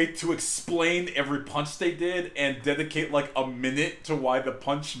of their way to explain every punch they did and dedicate like a minute to why the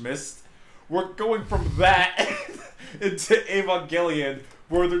punch missed. We're going from that into Evangelion,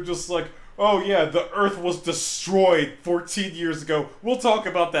 where they're just like, oh yeah, the Earth was destroyed 14 years ago. We'll talk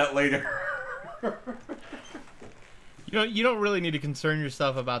about that later. You don't really need to concern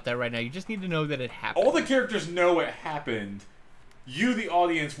yourself about that right now. You just need to know that it happened. All the characters know it happened. You, the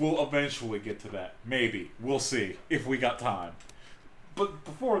audience, will eventually get to that. Maybe. We'll see if we got time. But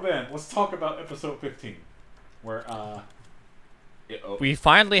before then, let's talk about episode 15. Where, We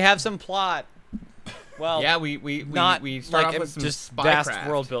finally have some plot. Well, Yeah, we start like off with some just vast spycraft.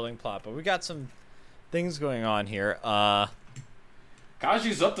 world building plot, but we got some things going on here.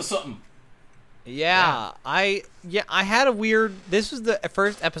 Kaji's up to something. Yeah, I had a weird. This was the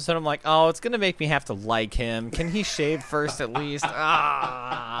first episode. I'm like, oh, it's gonna make me have to like him. Can he shave first at least?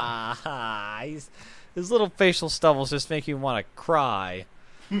 His little facial stubble's just making me want to cry,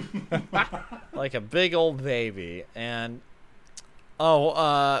 like a big old baby. And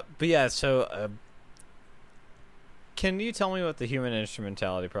but yeah. So, can you tell me what the Human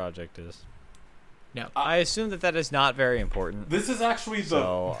Instrumentality Project is? No. I assume that is not very important. This is actually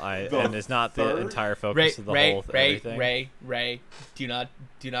And it's not the entire focus of the whole everything. Ray, do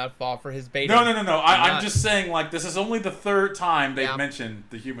not fall for his bait. No. I'm just saying, like, this is only the third time they've mentioned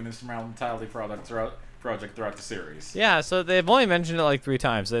the Human Instrumentality project throughout the series. Yeah, so they've only mentioned it like 3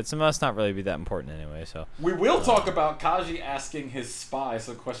 times. So it must not really be that important anyway. So We will talk about Kaji asking his spy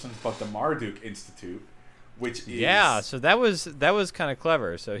some questions about the Marduk Institute, which is... yeah, so that was kind of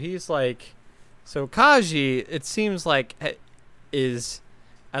clever. So he's like, so Kaji, it seems like, is,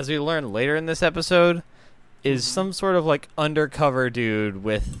 as we learn later in this episode, is some sort of like undercover dude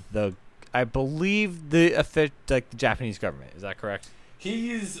with the, I believe the Japanese government. Is that correct?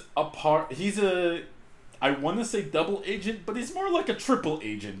 He's a, I want to say double agent, but he's more like a triple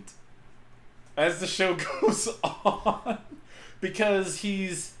agent as the show goes on, because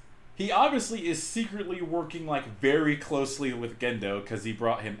he obviously is secretly working like very closely with Gendo because he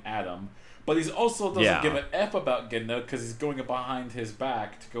brought him Adam, but he's also doesn't give an F about Gendo because he's going behind his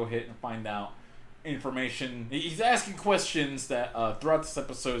back to go hit and find out information. He's asking questions that throughout this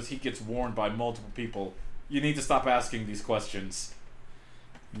episode he gets warned by multiple people. You need to stop asking these questions.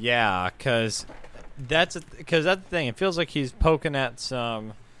 Yeah, because that's the thing. It feels like he's poking at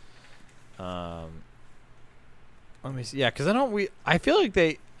some. Let me see. Yeah, because I feel like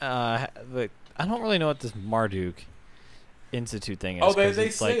they. I don't really know what this Marduk Institute thing is. Oh, they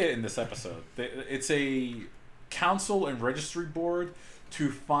say like, it in this episode. It's a council and registry board to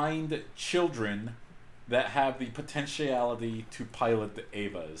find children that have the potentiality to pilot the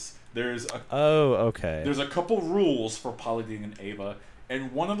Evas. There's a couple rules for piloting an Eva,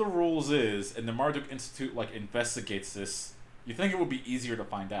 and one of the rules is, and the Marduk Institute like investigates this. You think it would be easier to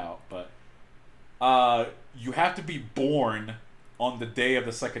find out, but you have to be born on the day of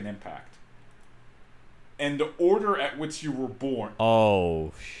the second impact. And the order at which you were born.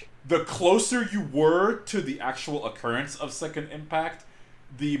 The closer you were to the actual occurrence of second impact,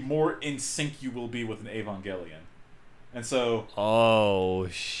 the more in sync you will be with an Evangelion. And so... Oh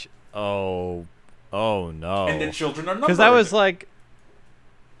no. And the children are numbered. Because I was like...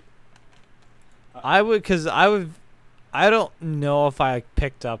 I don't know if I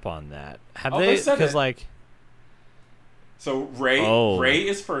picked up on that. Have they? Because like... So Rei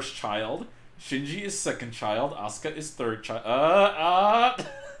is first child, Shinji is second child, Asuka is third child.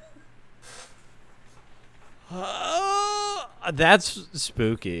 That's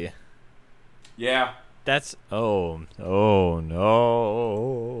spooky. Yeah. That's oh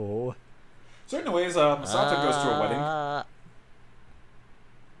no. So anyways, Masato goes to a wedding.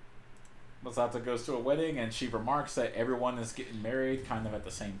 Masato goes to a wedding, and she remarks that everyone is getting married kind of at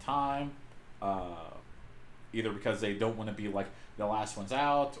the same time. Either because they don't want to be like the last ones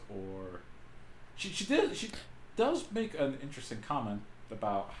out, or she does make an interesting comment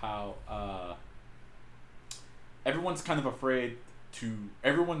about how everyone's kind of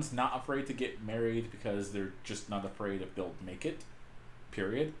everyone's not afraid to get married because they're just not afraid if they'll make it.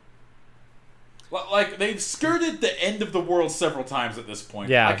 Period. Like they've skirted the end of the world several times at this point.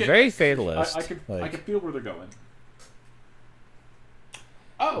 Yeah, very fatalist. I could feel where they're going.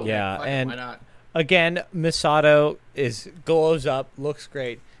 Oh yeah, and why not? Again, Misato glows up, looks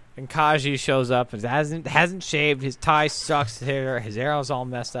great, and Kaji shows up and hasn't shaved. His tie sucks. His arrow's all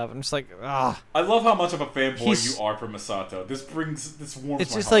messed up. I'm just like, ah. I love how much of a fanboy you are for Misato. This warms my heart.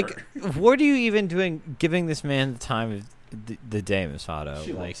 It's just like, what are you even doing, giving this man the time of the day, Misato?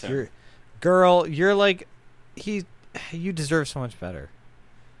 She like, loves him. you're like, you deserve so much better.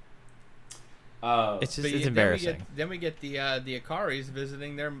 It's embarrassing. Then we get the Akaris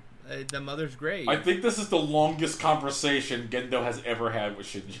visiting the mother's grave. I think this is the longest conversation Gendo has ever had with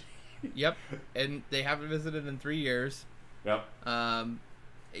Shinji. Yep, and they haven't visited in 3 years. Yep.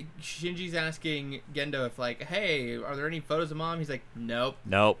 Shinji's asking Gendo if like, hey, are there any photos of mom? He's like, nope.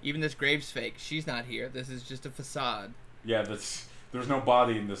 Even this grave's fake. She's not here. This is just a facade. Yeah, there's no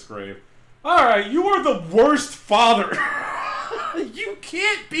body in this grave. All right, you are the worst father. You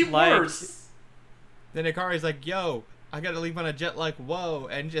can't be worse. Then Akari's like, yo, I gotta leave on a jet like whoa,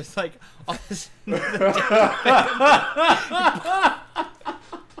 and just like all this.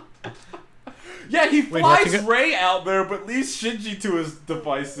 Yeah, he flies Rei out there, but leaves Shinji to his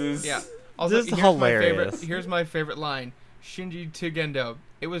devices. Yeah. Also, this is hilarious. Here's my favorite line: Shinji to Gendo.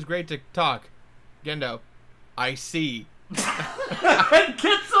 It was great to talk. Gendo, I see. And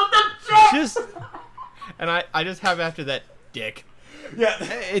gets on the jet. And I just have after that, dick. Yeah.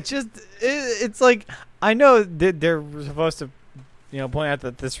 It's like, I know that they're supposed to, point out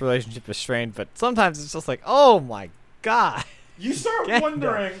that this relationship is strained, but sometimes it's just like, oh my god. You start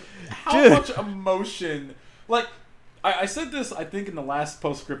wondering how much emotion. Like, I said this, I think, in the last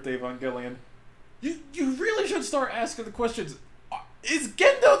postscript Evangelion. You really should start asking the questions. Is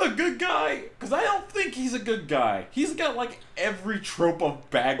Gendo the good guy? Because I don't think he's a good guy. He's got, like, every trope of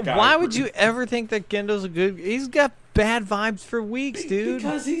bad guy. Why would you ever think that Gendo's a good... He's got bad vibes for weeks, dude.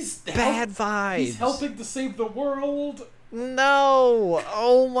 Because he's... Bad vibes. He's helping to save the world. No.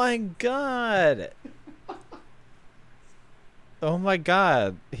 Oh, my God. Oh, my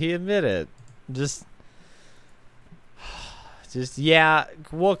God. He admitted. Just, yeah.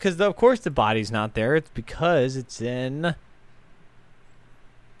 Well, because, of course, the body's not there. It's because it's in...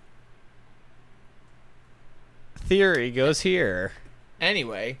 Theory goes here.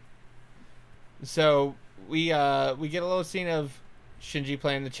 Anyway, so we get a little scene of Shinji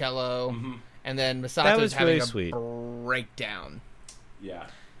playing the cello, and then Misato's having a breakdown. Yeah,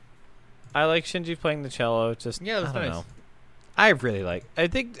 I like Shinji playing the cello. Just yeah, that's I don't nice. know. I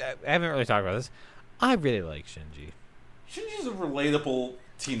think I haven't really talked about this. I really like Shinji. Shinji's a relatable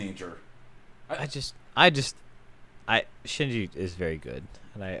teenager. Shinji is very good,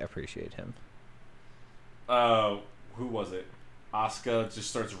 and I appreciate him. Who was it? Asuka just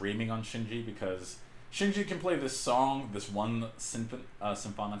starts reaming on Shinji because Shinji can play this song, this one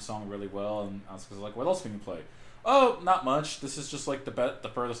symphonic song really well, and Asuka's like, what else can you play? Oh, not much. This is just like the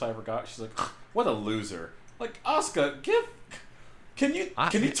furthest I ever got. She's like, what a loser. Like, Asuka, can you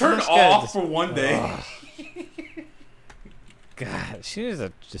turn off for one day? God, she needs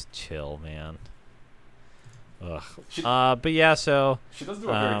to just chill, man. Ugh. She- But yeah, so She does do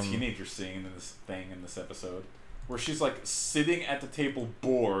a very teenager scene in this episode, where she's like sitting at the table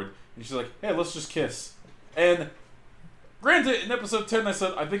bored, and she's like, "Hey, let's just kiss." And granted, in episode 10, I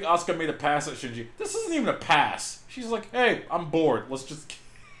said I think Asuka made a pass at Shinji. This isn't even a pass. She's like, "Hey, I'm bored. Let's just."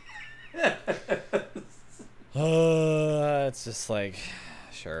 it's just like,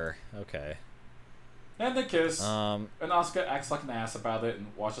 sure, okay. And they kiss. Um, And Asuka acts like an ass about it and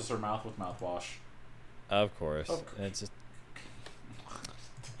washes her mouth with mouthwash. of course. Of course. It's just.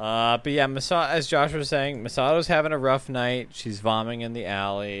 But yeah, as Josh was saying, Misato's having a rough night. She's vomiting in the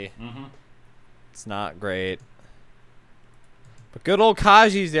alley. Mm-hmm. It's not great. But good old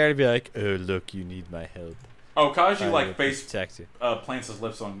Kaji's there to be like, "Oh, look, you need my help." Oh, Kaji I like will face protect you. plants his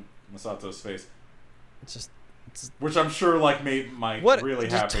lips on Misato's face, It's just which I'm sure like made Mike what really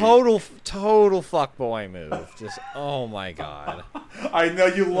just happy. total fuckboy move. Just oh my god. I know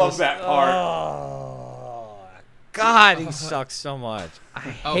you love that part. Oh God, he sucks so much. I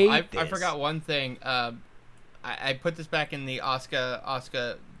hate this. I forgot one thing. I put this back in the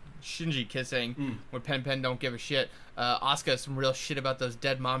Asuka Shinji kissing where Pen don't give a shit. Asuka has some real shit about those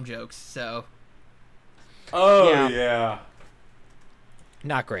dead mom jokes. So Oh yeah.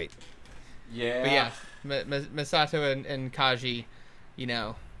 Not great. Yeah. but yeah, Misato and Kaji, you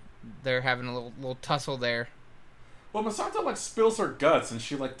know, they're having a little tussle there. Well, Misato like spills her guts, and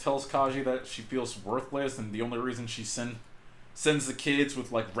she like tells Kaji that she feels worthless, and the only reason she sends the kids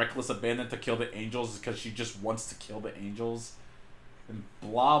with like reckless abandon to kill the angels is because she just wants to kill the angels, and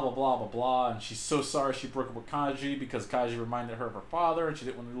blah blah blah blah blah. And she's so sorry she broke up with Kaji because Kaji reminded her of her father, and she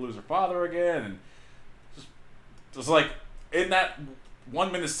didn't want to lose her father again. And just like in that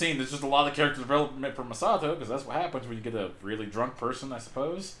 1 minute scene, there's just a lot of character development for Misato because that's what happens when you get a really drunk person, I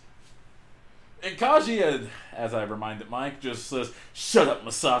suppose. And Kaji, as I reminded Mike, just says, "Shut up,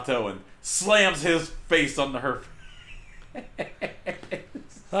 Misato," and slams his face onto her.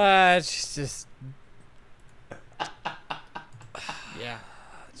 It's just Yeah.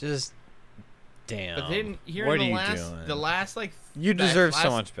 just damn. But then here what in are you doing? the last like You deserve so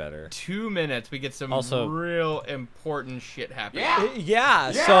last much better. 2 minutes, we get some Also- real important shit happening.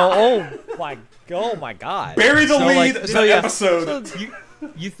 Yeah. So oh my god. Bury the So, lead like, in so, the yeah. episode. So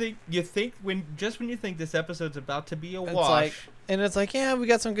you think when you think this episode's about to be a It's wash, like, and it's like, yeah, we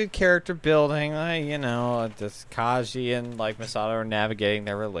got some good character building. You know, this Kaji and like Misato are navigating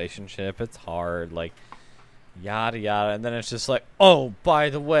their relationship. It's hard, like yada yada, and then it's just like, oh, by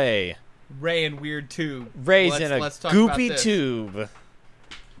the way, Ray and Weird Tube. Ray's in a Let's talk about goopy this. tube,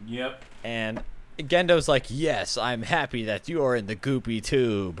 Yep. and Gendo's like, yes, I'm happy that you are in the goopy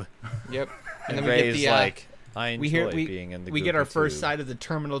tube. Yep. And And then we get Ray's the like, I enjoy we being in the. we get our goopy first tube. sight of the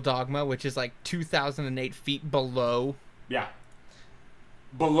terminal dogma, which is like 2,008 feet below. Yeah.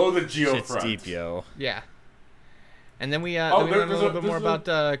 Below the Shit's geofront. deep, yo. Yeah. And then we Oh, learn a little bit there's more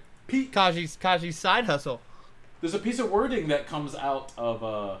about Pete, Kaji's side hustle. there's a piece of wording that comes out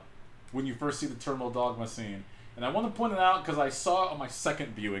of when you first see the Terminal Dogma scene, and I want to point it out because I saw it on my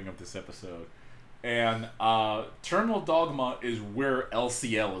second viewing of this episode. And Terminal Dogma is where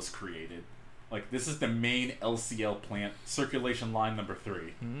LCL is created. Like, this is the main LCL plant, circulation line number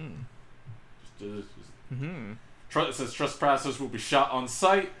 3. It says trespassers will be shot on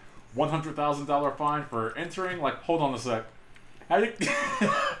site, $100,000 fine for entering. Like, hold on a sec. How you,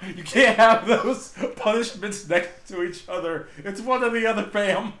 you can't have those punishments next to each other. It's one or the other,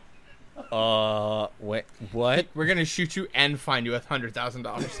 fam. Wait, what? We're gonna shoot you and fine you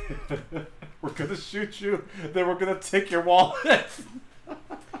 $100,000. We're gonna shoot you, then we're gonna take your wallet.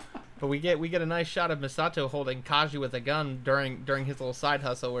 But we get a nice shot of Misato holding Kaji with a gun during his little side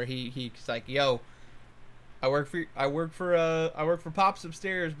hustle where he's like, "Yo, I work for Pops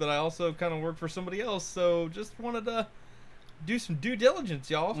upstairs, but I also kind of work for somebody else. So just wanted to do some due diligence,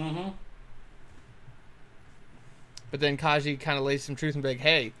 y'all." Mm-hmm. But then Kaji kind of lays some truth and be like,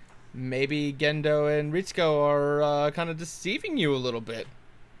 "Hey, maybe Gendo and Ritsuko are kind of deceiving you a little bit."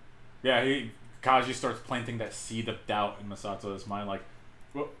 Yeah, Kaji starts planting that seed of doubt in Misato's mind. Like,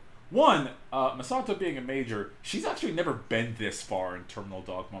 well, one, Misato being a major, she's actually never been this far in Terminal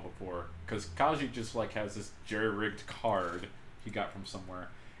Dogma before, because Kaji just like has this jerry-rigged card he got from somewhere,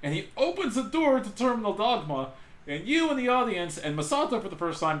 and he opens the door to Terminal Dogma, and you in the audience and Misato for the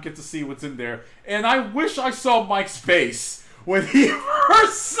first time get to see what's in there. And I wish I saw Mike's face when he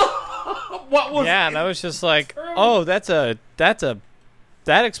first saw what was. Yeah, and I was just like, oh, that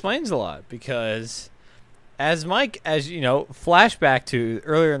explains a lot, because as you know, flashback to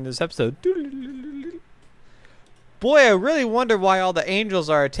earlier in this episode, boy, I really wonder why all the angels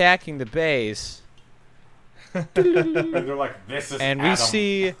are attacking the base. And they're like, "This is." And Adam. we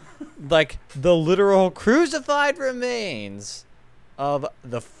see, like, the literal crucified remains of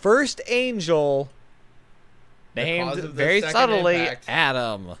the first angel, named cause of the very second subtly impact.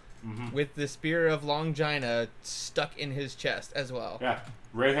 Adam. With the spear of Longina stuck in his chest as well. Yeah,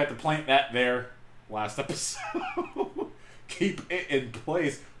 Ray had to plant that there last episode. Keep it in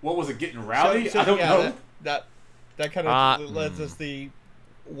place. What was it, getting rowdy? I don't know. That kind of lets us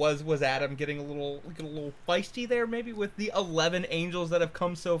was Adam getting a little feisty there, maybe with the 11 angels that have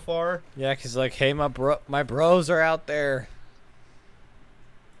come so far. Yeah, because, like, hey, my bros are out there.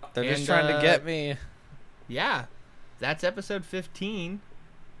 They're just trying to get me. Yeah, that's episode 15.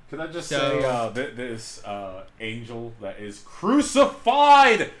 Can I just say this angel that is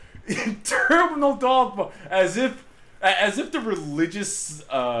crucified in terminal dogma, as if the religious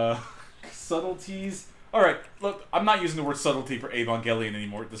subtleties. All right, look, I'm not using the word subtlety for Evangelion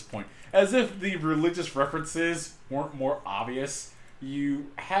anymore at this point. As if the religious references weren't more obvious.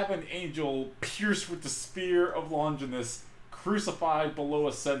 You have an angel pierced with the spear of Longinus, crucified below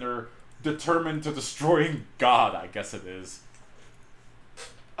a center, determined to destroying God, I guess it is.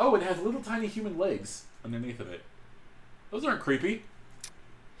 Oh, it has little tiny human legs underneath of it. Those aren't creepy.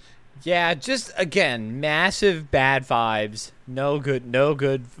 Yeah, just, again, massive bad vibes. No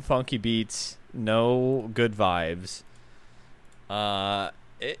good funky beats. No good vibes.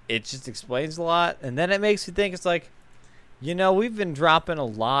 It just explains a lot. And then it makes me think, it's like, we've been dropping a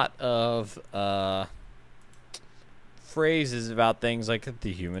lot of phrases about things like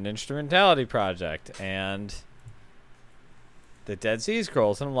the Human Instrumentality Project and the Dead Sea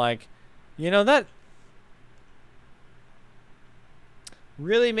Scrolls. And I'm like, that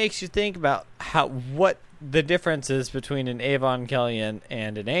really makes you think about what the difference is between an Evangelion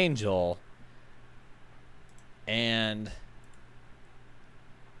and an angel. And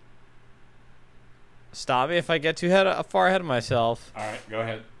stop me if I get too far ahead of myself. All right, go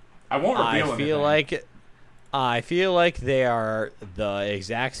ahead. I won't reveal anything. I feel like they are the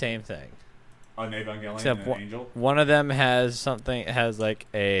exact same thing. An Evangelion Except and an angel? one of them has like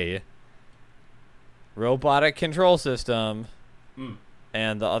a robotic control system,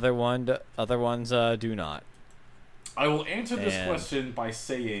 and the other ones do not. I will answer this question by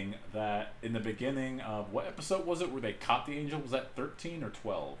saying that in the beginning of what episode was it where they caught the angel? Was that 13 or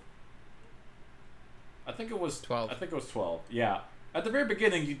 12? I think it was 12. I think it was 12. Yeah. At the very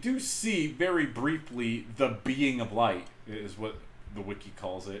beginning, you do see very briefly the being of light is what the wiki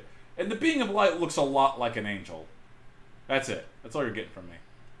calls it. And the being of light looks a lot like an angel. That's it. That's all you're getting from me.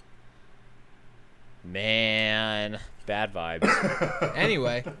 Man, bad vibes.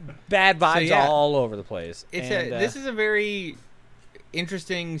 Anyway, bad vibes all over the place. This is a very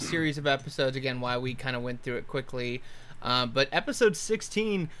interesting series of episodes. Again, why we kind of went through it quickly. But episode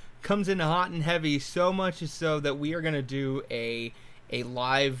 16 comes in hot and heavy, so much so that we are going to do a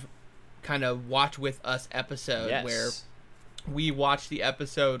live kind of watch with us episode where we watch the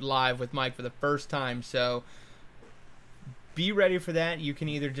episode live with Mike for the first time. So be ready for that. You can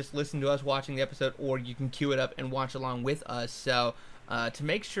either just listen to us watching the episode, or you can queue it up and watch along with us. So to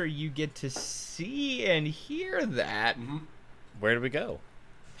make sure you get to see and hear that, where do we go?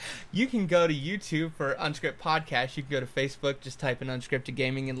 You can go to YouTube for Unscript Podcast. You can go to Facebook, just type in Unscripted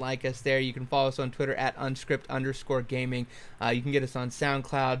Gaming and like us there. You can follow us on Twitter at unscript_gaming. You can get us on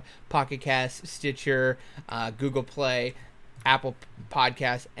SoundCloud, Pocket Cast, Stitcher, Google Play, Apple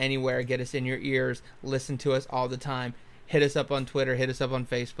Podcasts, anywhere. Get us in your ears. Listen to us all the time. Hit us up on Twitter. Hit us up on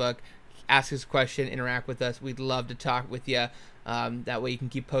Facebook. Ask us a question. Interact with us. We'd love to talk with you. That way you can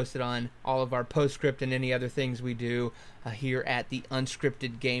keep posted on all of our postscript and any other things we do here at the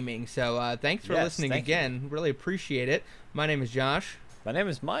Unscripted Gaming. So thanks for listening again. Really appreciate it. My name is Josh. My name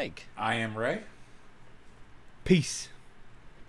is Mike. I am Ray. Peace.